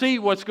you see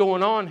what's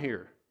going on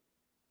here?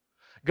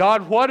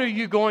 God, what are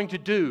you going to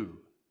do?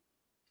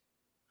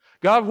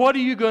 God, what are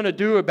you going to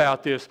do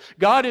about this?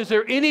 God, is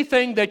there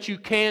anything that you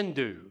can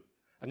do?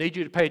 I need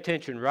you to pay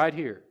attention right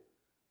here.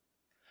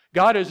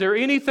 God, is there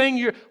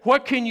anything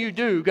what can you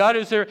do? God,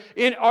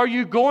 are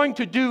you going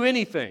to do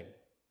anything?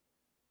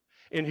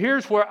 And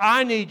here's where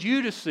I need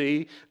you to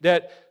see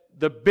that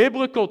the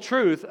biblical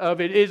truth of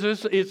it is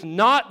it's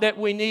not that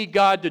we need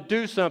God to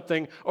do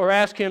something or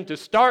ask Him to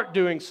start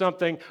doing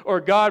something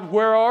or God,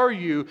 where are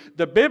you?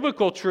 The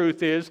biblical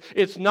truth is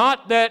it's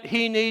not that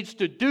He needs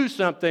to do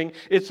something,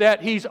 it's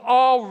that He's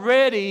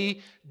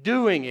already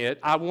doing it.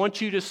 I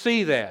want you to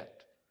see that.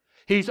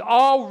 He's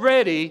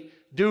already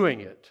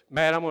doing it.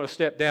 Matt, I'm going to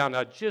step down.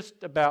 I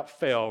just about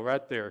fell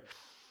right there.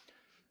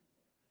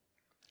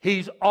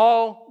 He's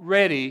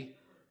already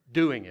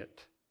doing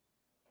it.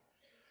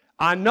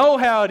 I know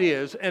how it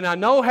is, and I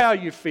know how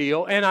you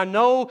feel, and I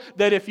know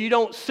that if you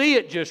don't see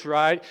it just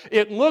right,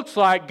 it looks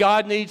like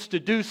God needs to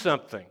do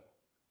something.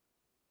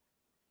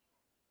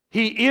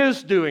 He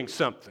is doing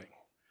something.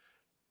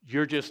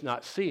 You're just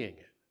not seeing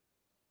it.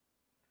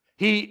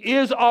 He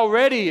is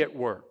already at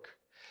work.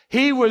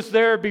 He was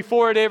there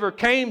before it ever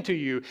came to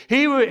you.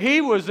 He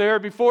was there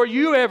before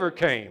you ever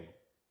came.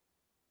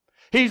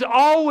 He's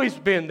always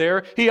been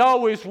there. He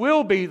always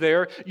will be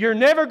there. You're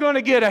never going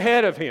to get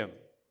ahead of Him.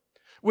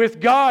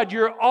 With God,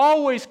 you're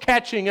always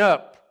catching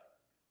up.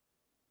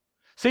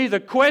 See,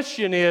 the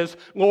question is,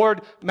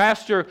 Lord,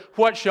 Master,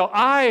 what shall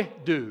I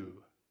do?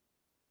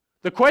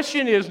 The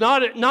question is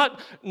not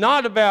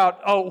about,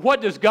 oh,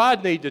 what does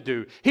God need to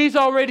do? He's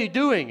already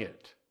doing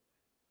it.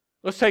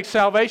 Let's take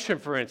salvation,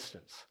 for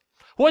instance.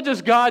 What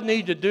does God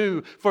need to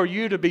do for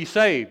you to be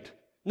saved?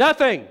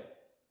 Nothing.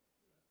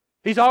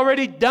 He's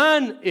already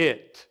done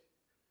it.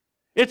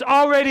 It's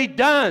already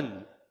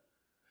done.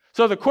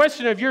 So the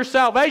question of your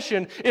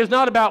salvation is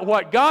not about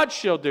what God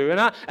shall do.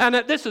 And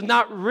this is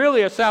not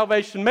really a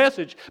salvation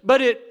message,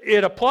 but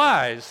it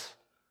applies.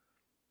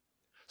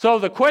 So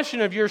the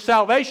question of your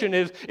salvation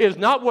is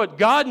not what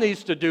God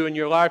needs to do in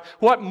your life,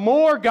 what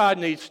more God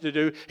needs to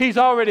do. He's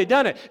already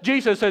done it.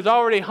 Jesus has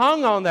already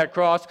hung on that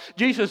cross.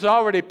 Jesus has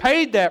already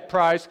paid that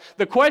price.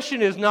 The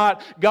question is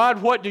not,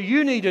 God, what do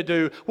you need to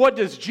do? What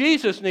does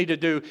Jesus need to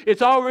do?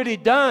 It's already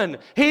done.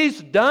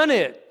 He's done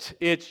it.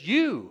 It's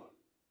you.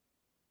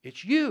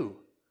 It's you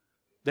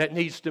that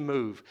needs to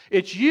move.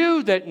 It's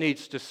you that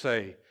needs to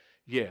say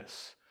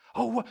yes.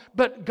 Oh,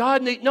 but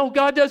God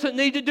doesn't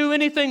need to do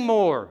anything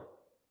more.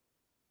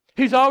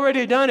 He's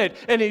already done it,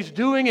 and He's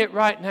doing it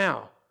right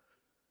now.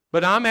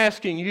 But I'm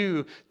asking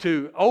you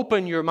to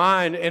open your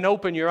mind and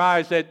open your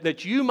eyes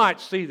that you might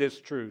see this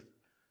truth.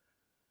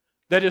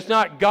 That it's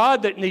not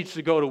God that needs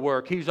to go to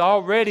work. He's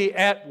already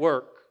at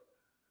work.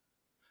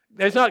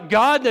 It's not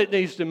God that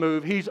needs to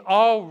move. He's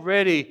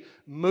already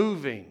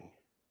moving.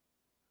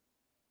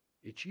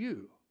 It's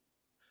you.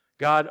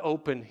 God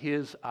opened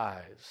His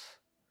eyes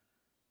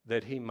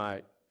that He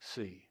might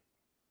see.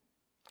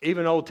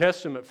 Even Old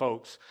Testament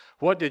folks,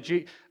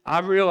 I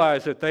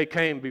realize that they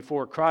came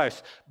before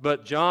Christ,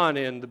 but John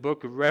in the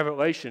book of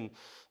Revelation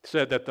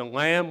said that the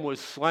Lamb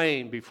was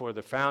slain before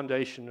the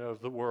foundation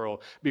of the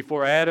world.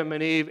 Before Adam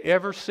and Eve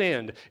ever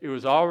sinned, it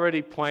was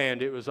already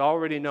planned, it was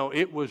already known,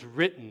 it was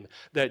written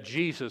that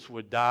Jesus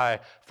would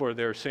die for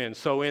their sins.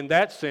 So in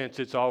that sense,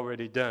 it's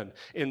already done.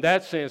 In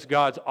that sense,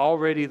 God's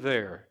already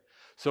there.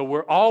 So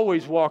we're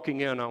always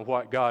walking in on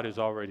what God is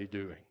already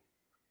doing.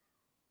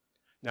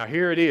 Now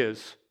here it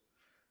is.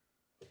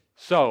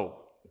 So,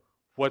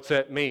 what's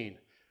that mean?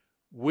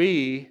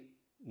 We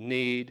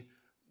need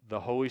the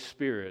Holy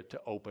Spirit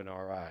to open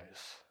our eyes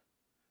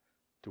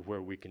to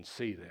where we can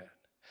see that.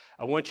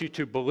 I want you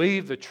to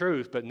believe the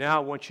truth, but now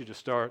I want you to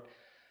start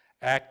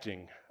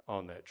acting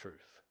on that truth.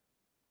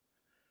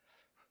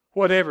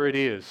 Whatever it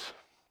is,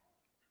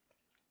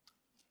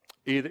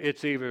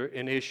 it's either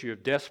an issue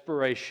of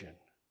desperation.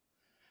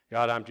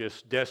 God, I'm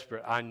just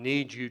desperate. I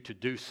need you to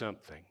do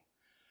something.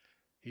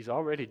 He's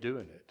already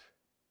doing it.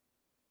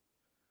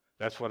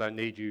 That's what I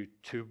need you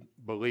to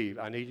believe.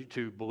 I need you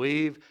to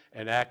believe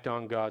and act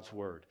on God's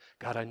word.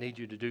 God, I need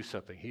you to do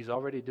something. He's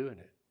already doing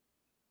it.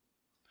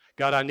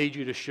 God, I need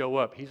you to show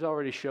up. He's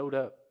already showed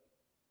up.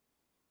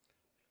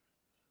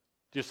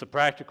 Just the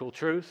practical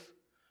truth.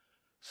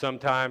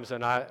 Sometimes,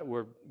 and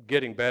we're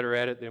getting better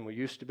at it than we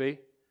used to be,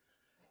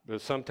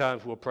 but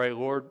sometimes we'll pray,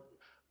 Lord,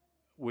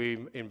 we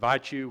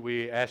invite you,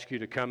 we ask you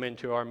to come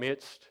into our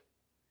midst.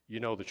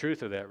 You know the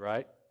truth of that,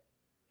 right?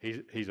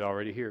 He's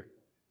already here.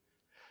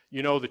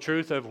 You know the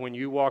truth of when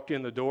you walked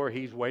in the door,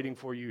 He's waiting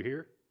for you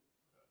here,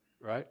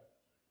 right?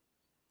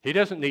 He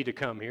doesn't need to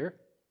come here.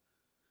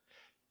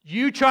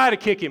 You try to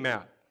kick Him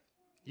out.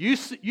 You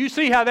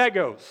see how that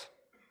goes.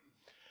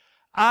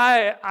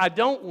 I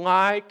don't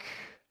like,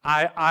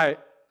 I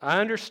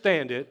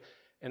understand it,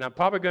 and I'm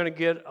probably going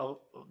to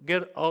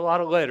get a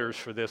lot of letters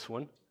for this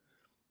one,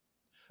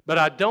 but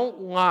I don't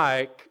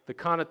like the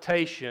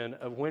connotation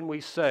of when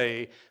we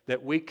say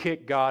that we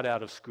kick God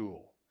out of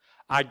school.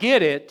 I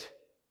get it.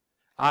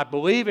 I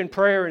believe in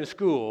prayer in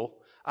school.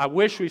 I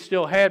wish we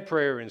still had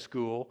prayer in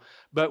school.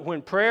 But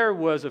when prayer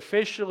was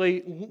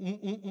officially,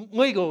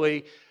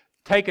 legally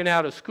taken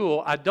out of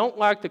school, I don't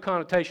like the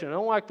connotation. I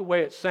don't like the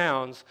way it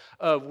sounds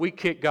of we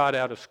kick God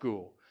out of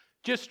school.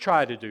 Just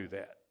try to do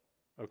that.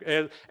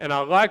 Okay? And I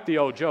like the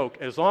old joke,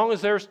 as long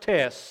as there's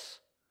tests,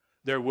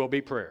 there will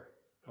be prayer.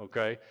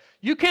 Okay?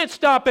 You can't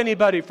stop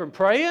anybody from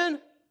praying.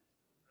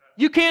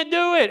 You can't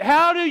do it.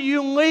 How do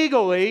you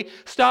legally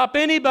stop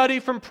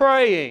anybody from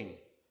praying?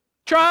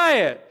 Try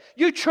it.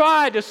 You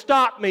try to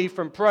stop me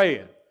from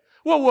praying.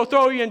 Well, we'll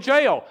throw you in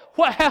jail.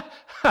 What?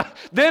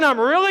 Then I'm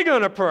really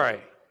going to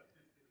pray.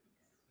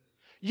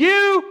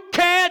 You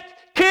can't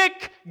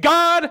kick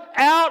God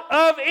out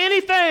of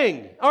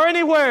anything or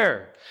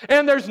anywhere.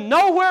 And there's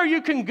nowhere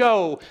you can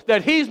go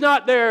that He's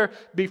not there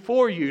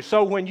before you.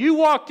 So when you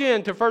walked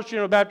into First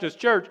United Baptist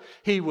Church,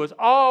 He was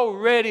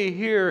already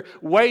here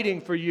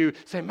waiting for you.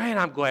 Say, man,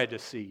 I'm glad to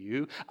see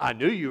you. I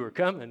knew you were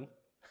coming.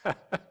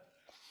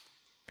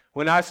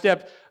 When I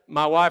stepped,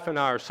 my wife and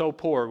I are so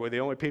poor, we're the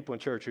only people in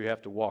church who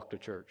have to walk to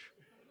church.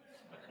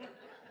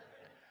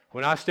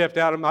 When I stepped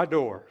out of my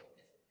door,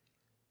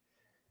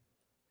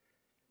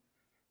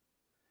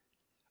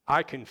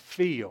 I can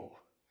feel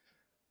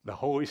the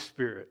Holy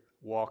Spirit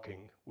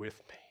walking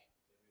with me.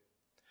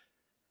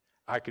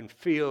 I can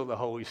feel the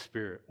Holy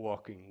Spirit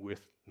walking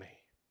with me,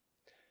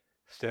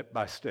 step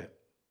by step.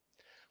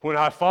 When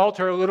I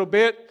falter a little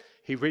bit,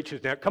 He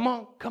reaches down. Come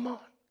on, come on,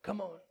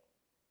 come on.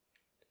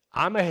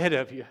 I'm ahead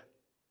of you.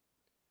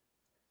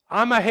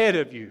 I'm ahead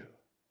of you.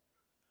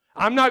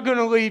 I'm not going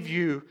to leave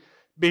you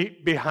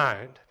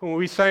behind. When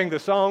we sang the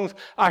songs,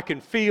 I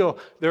can feel,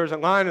 there's a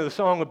line of the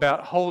song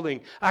about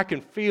holding. I can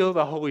feel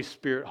the Holy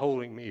Spirit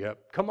holding me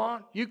up. Come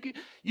on, you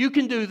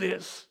can do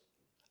this.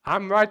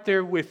 I'm right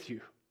there with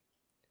you.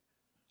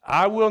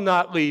 I will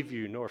not leave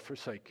you nor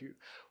forsake you.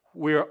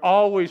 We're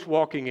always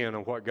walking in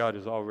on what God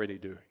is already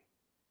doing.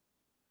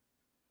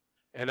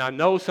 And I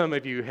know some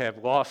of you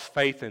have lost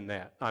faith in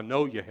that. I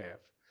know you have.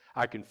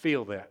 I can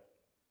feel that.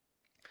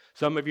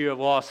 Some of you have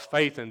lost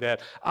faith in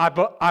that.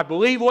 I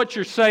believe what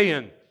you're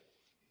saying,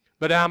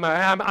 but I'm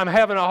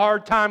having a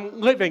hard time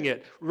living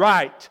it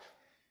right.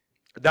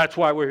 That's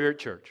why we're here at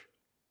church.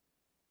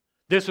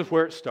 This is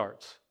where it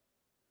starts.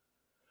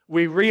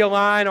 We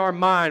realign our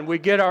mind. We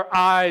get our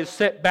eyes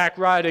set back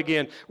right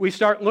again. We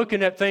start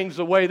looking at things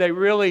the way they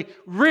really,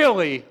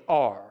 really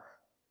are.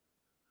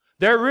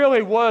 There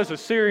really was a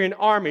Syrian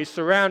army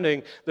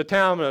surrounding the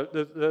town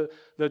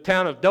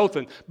of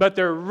Dothan, but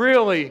there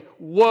really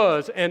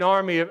was an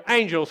army of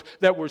angels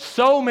that were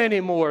so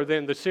many more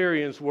than the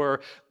Syrians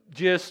were.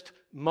 Just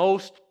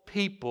most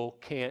people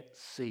can't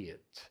see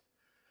it.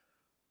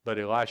 But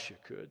Elisha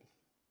could.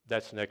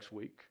 That's next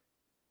week.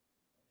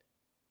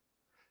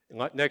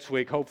 Next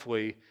week,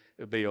 hopefully,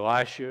 it'll be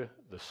Elisha,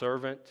 the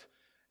servant,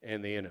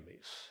 and the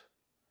enemies.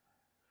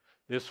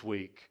 This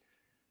week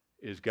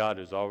is God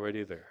is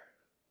already there.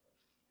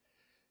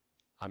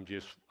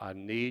 I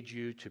need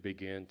you to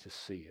begin to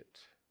see it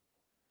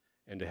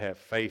and to have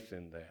faith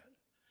in that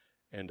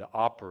and to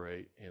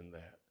operate in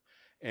that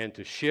and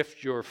to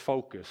shift your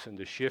focus and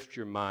to shift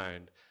your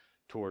mind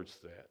towards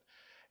that.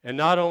 And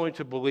not only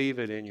to believe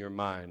it in your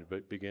mind,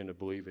 but begin to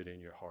believe it in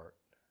your heart.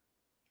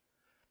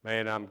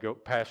 Man,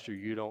 Pastor,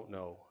 you don't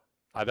know.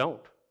 I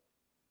don't.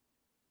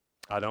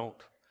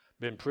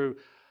 Been proved.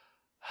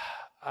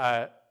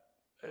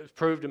 It was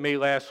proved to me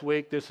last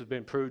week. This has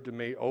been proved to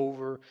me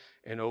over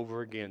and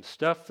over again.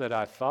 Stuff that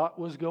I thought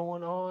was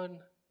going on,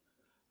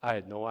 I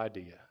had no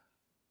idea.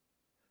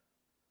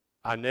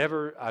 I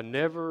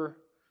never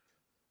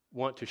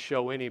want to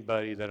show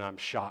anybody that I'm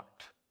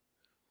shocked.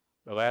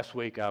 But last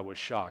week I was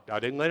shocked. I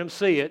didn't let them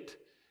see it.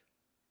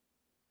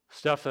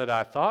 Stuff that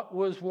I thought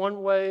was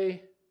one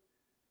way,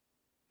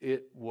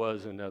 it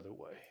was another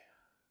way.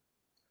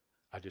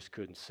 I just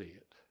couldn't see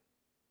it.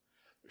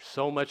 There's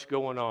so much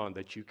going on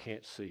that you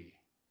can't see.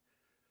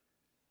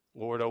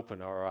 Lord,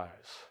 open our eyes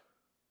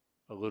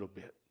a little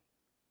bit.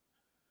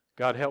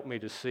 God, help me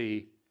to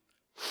see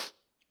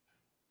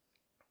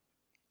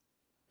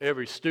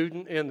every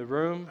student in the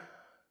room.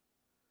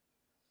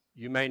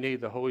 You may need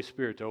the Holy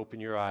Spirit to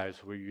open your eyes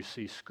where you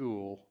see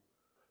school,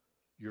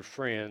 your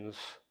friends,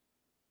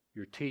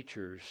 your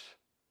teachers.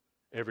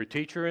 Every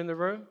teacher in the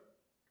room.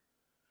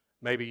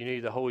 Maybe you need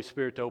the Holy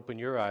Spirit to open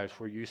your eyes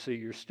where you see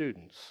your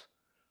students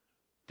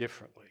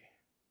differently.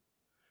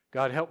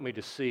 God, help me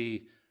to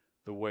see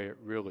the way it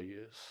really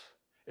is.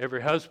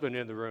 Every husband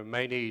in the room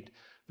may need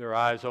their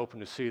eyes open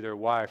to see their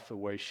wife the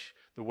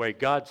way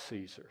God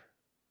sees her,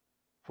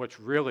 what's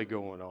really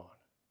going on.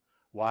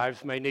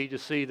 Wives may need to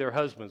see their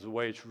husbands the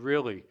way it's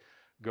really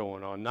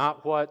going on,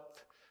 not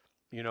what,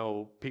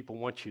 people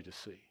want you to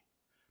see.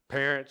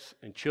 Parents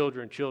and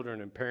children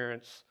and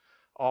parents,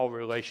 all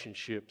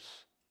relationships,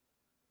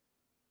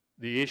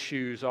 the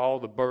issues, all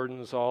the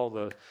burdens, all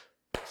the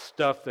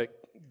stuff that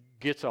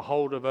gets a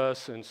hold of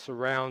us and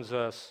surrounds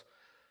us.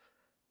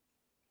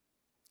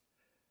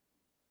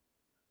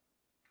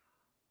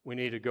 We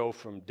need to go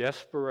from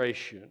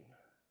desperation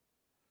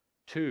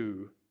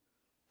to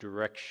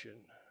direction.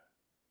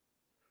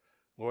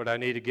 Lord, I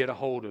need to get a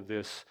hold of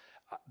this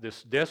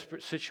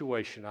desperate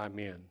situation I'm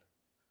in.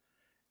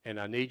 And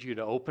I need you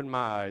to open my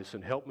eyes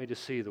and help me to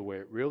see the way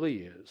it really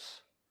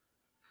is.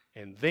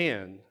 And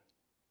then,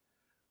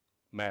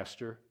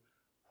 Master,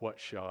 what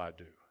shall I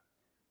do?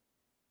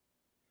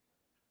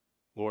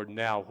 Lord,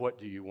 now what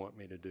do you want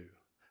me to do?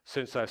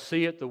 Since I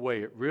see it the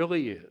way it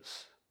really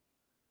is,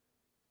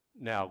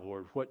 now,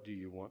 Lord, what do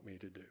you want me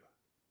to do?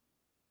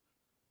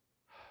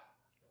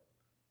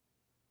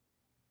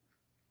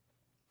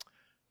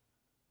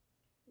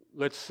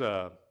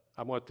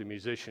 I want the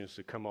musicians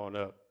to come on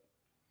up,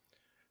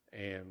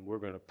 and we're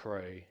going to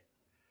pray.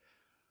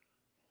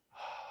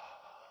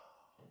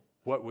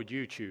 What would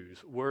you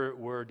choose?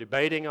 We're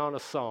debating on a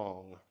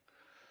song,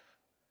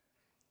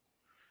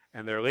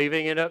 and they're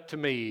leaving it up to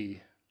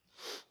me.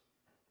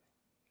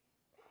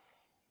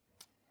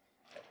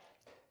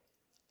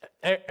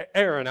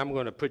 Aaron, I'm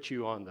going to put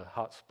you on the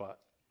hot spot.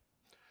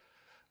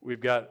 We're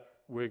going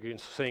to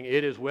sing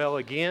 "It Is Well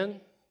Again"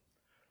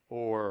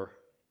 or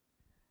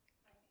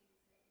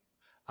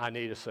 "I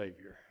Need a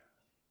Savior."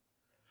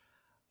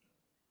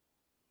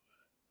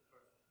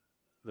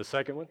 The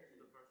second one?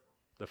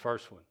 The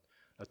first one.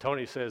 Now,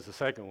 Tony says the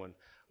second one.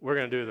 We're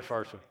going to do the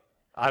first one.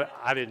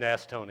 I didn't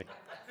ask Tony.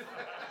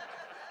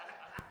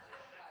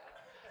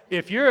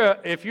 If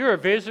you're a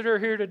visitor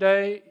here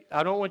today,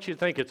 I don't want you to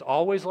think it's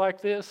always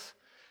like this,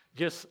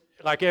 just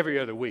like every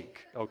other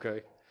week,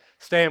 okay?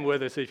 Stand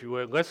with us if you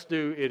would. Let's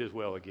do It Is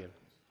Well again.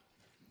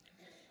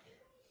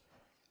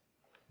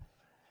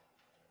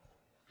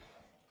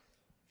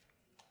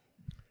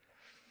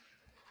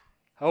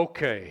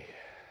 Okay.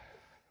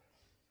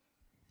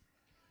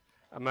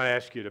 I'm going to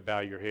ask you to bow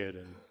your head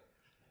and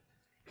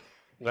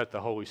let the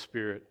Holy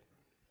Spirit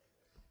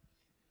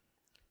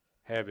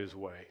have his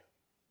way.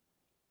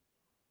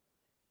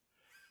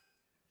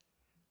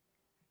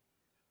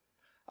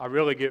 I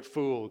really get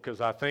fooled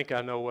because I think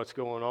I know what's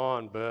going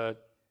on,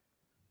 but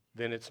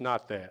then it's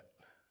not that.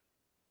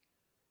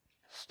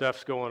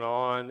 Stuff's going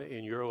on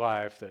in your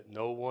life that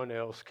no one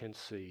else can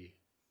see,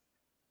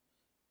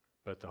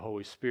 but the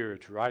Holy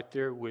Spirit's right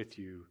there with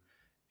you,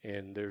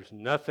 and there's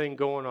nothing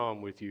going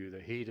on with you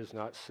that he does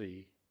not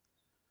see.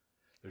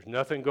 There's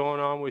nothing going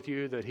on with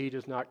you that he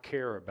does not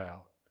care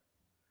about,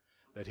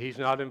 that he's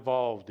not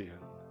involved in,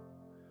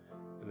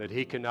 and that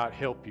he cannot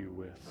help you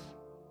with.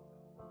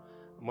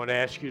 I'm going to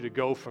ask you to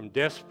go from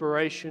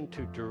desperation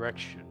to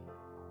direction.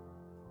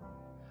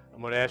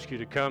 I'm going to ask you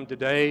to come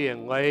today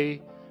and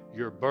lay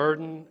your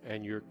burden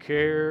and your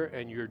care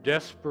and your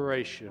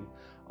desperation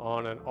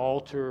on an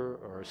altar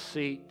or a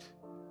seat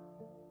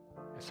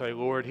and say,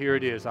 Lord, here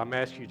it is. I'm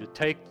asking you to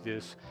take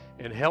this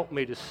and help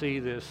me to see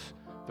this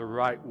the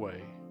right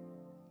way.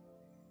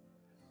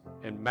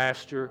 And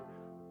Master,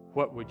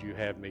 what would you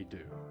have me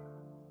do?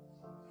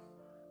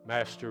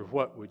 Master,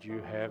 what would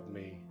you have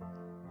me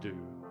do?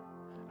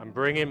 I'm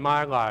bringing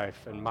my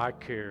life and my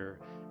care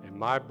and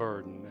my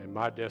burden and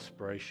my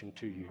desperation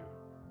to you.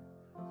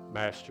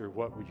 Master,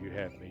 what would you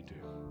have me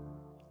do?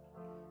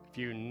 If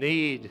you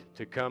need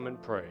to come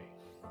and pray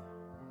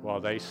while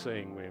they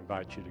sing, we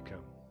invite you to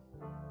come.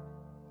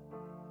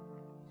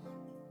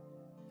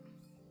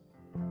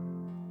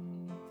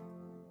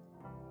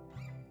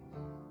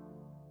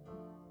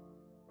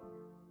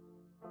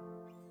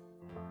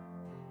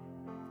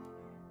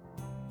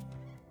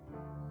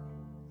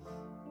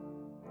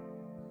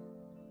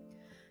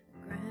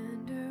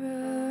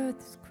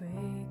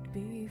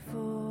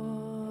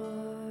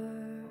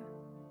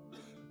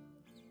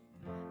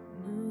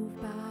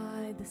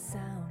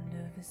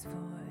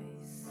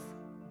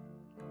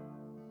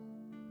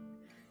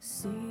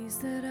 Seas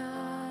that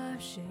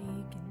I've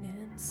shaken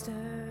and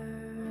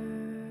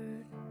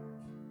stirred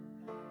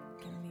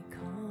can be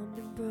calmed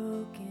and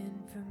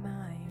broken for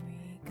my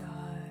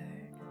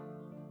regard.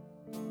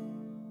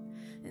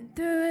 And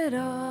through it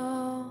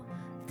all,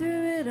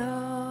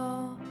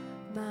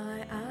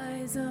 my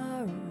eyes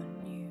are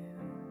on you.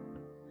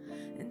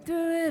 And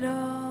through it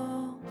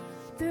all,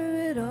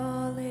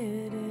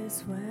 it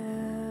is well.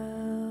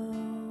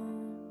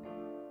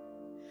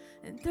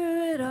 And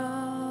through it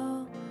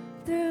all,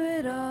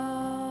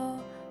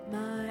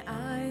 my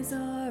eyes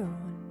are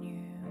on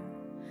you,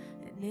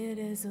 and it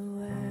is well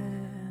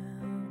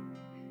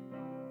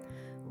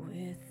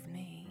with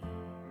me.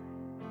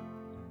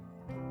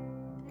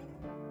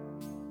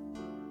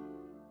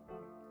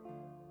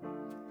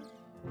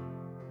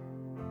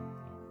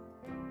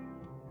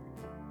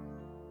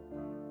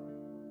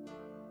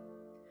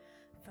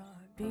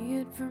 Far be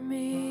it from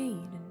me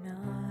to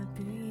not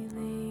believe,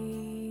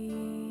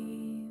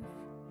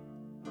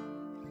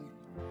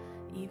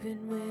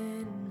 even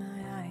when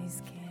my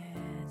eyes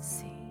can't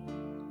see.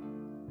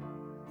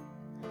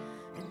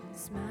 And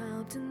this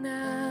mountain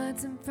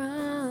that's in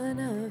front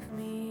of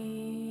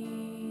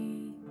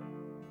me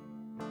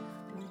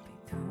will be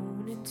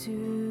thrown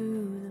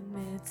into the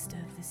midst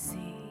of the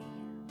sea.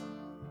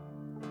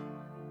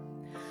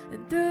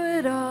 And through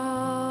it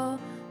all,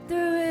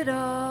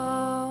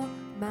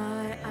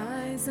 my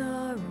eyes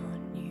are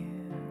on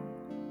you.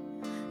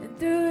 And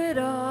through it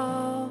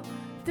all,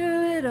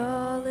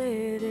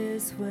 it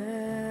is well.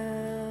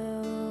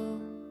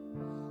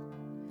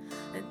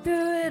 And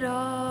through it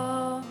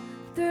all,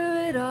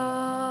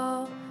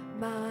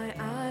 my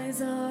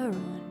eyes are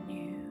on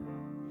you,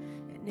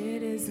 and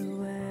it is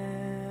well.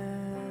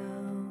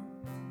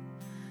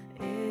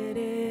 It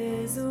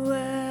is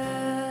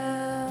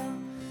well.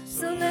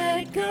 So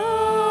let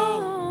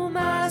go,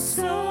 my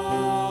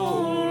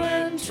soul,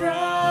 and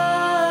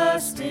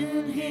trust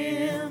in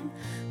him.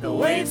 The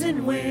waves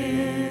and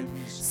wind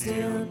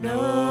still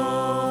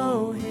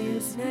know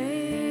his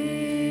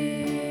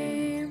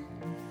name.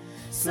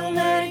 So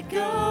let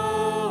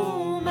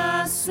go,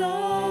 my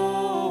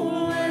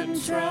soul, and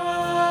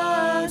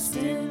trust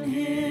in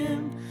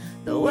him.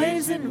 The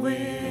waves and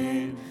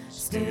wind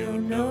still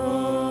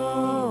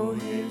know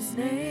his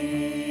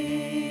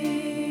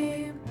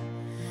name.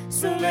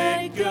 So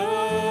let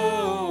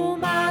go,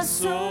 my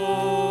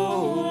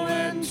soul,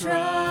 and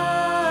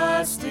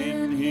trust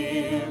in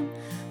him.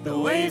 The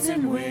waves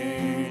and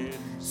wind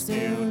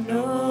still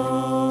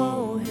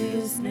know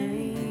his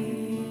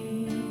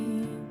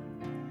name.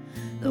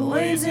 The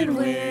waves and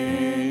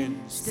wind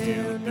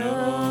still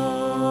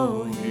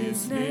know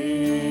his name.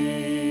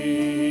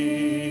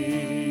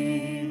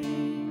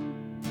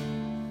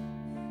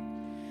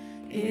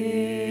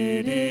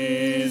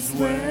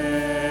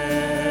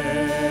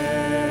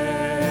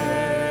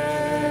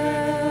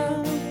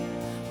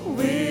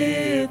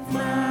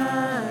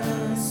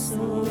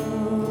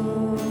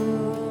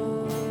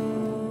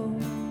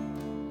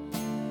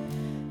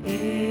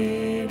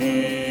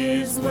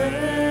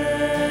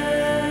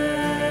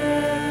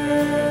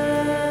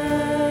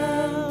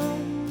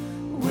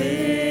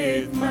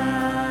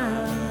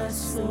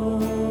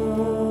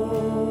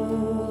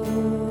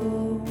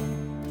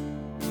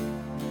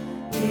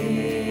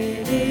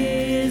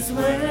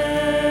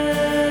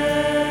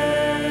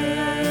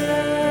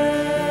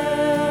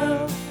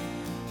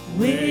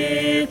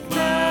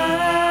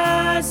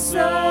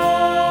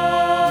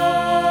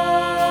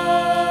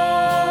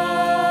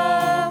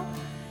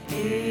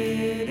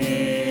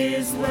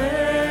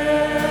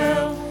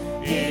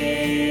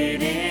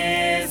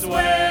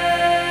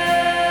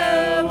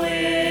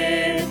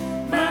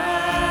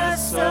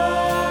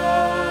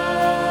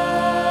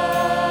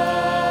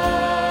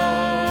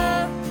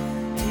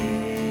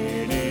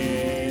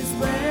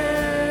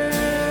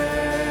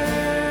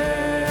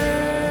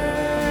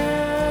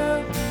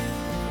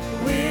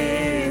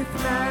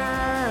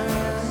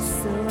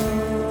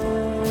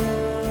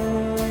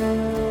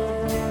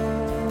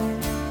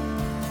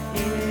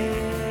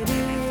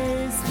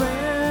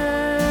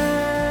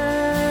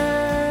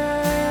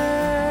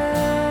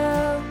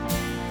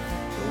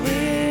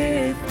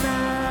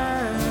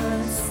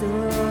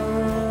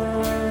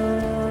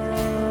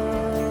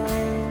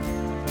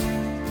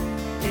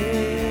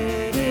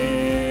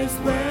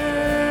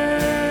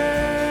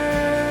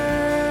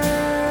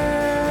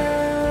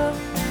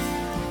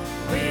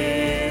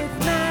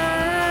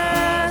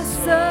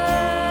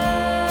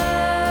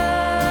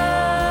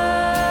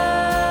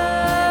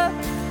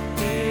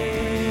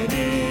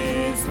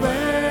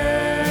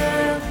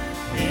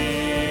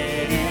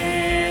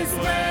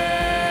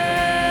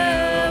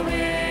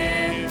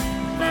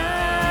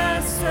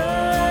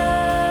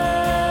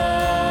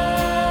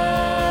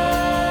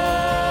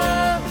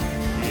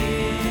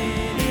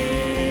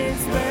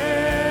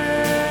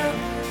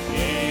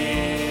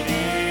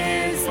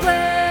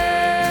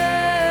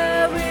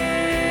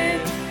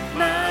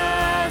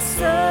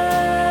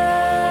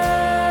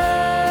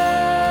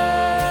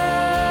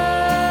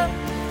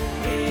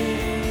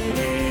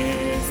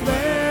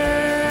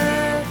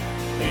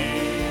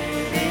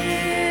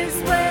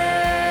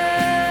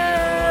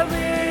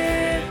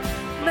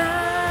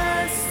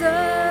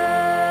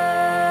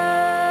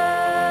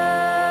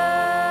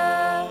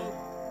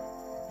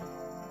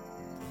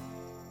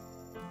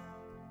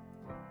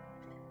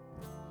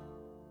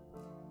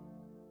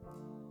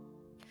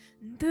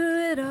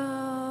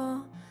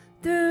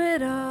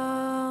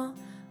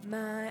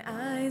 my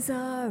eyes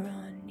are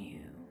on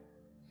you.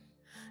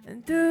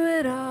 And through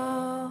it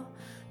all,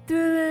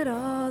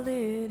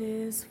 it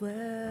is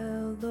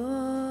well,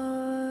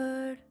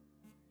 Lord.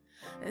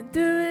 And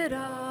through it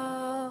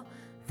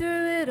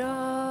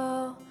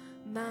all,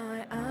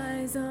 my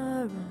eyes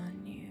are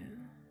on you,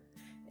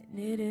 and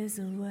it is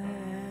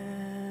well.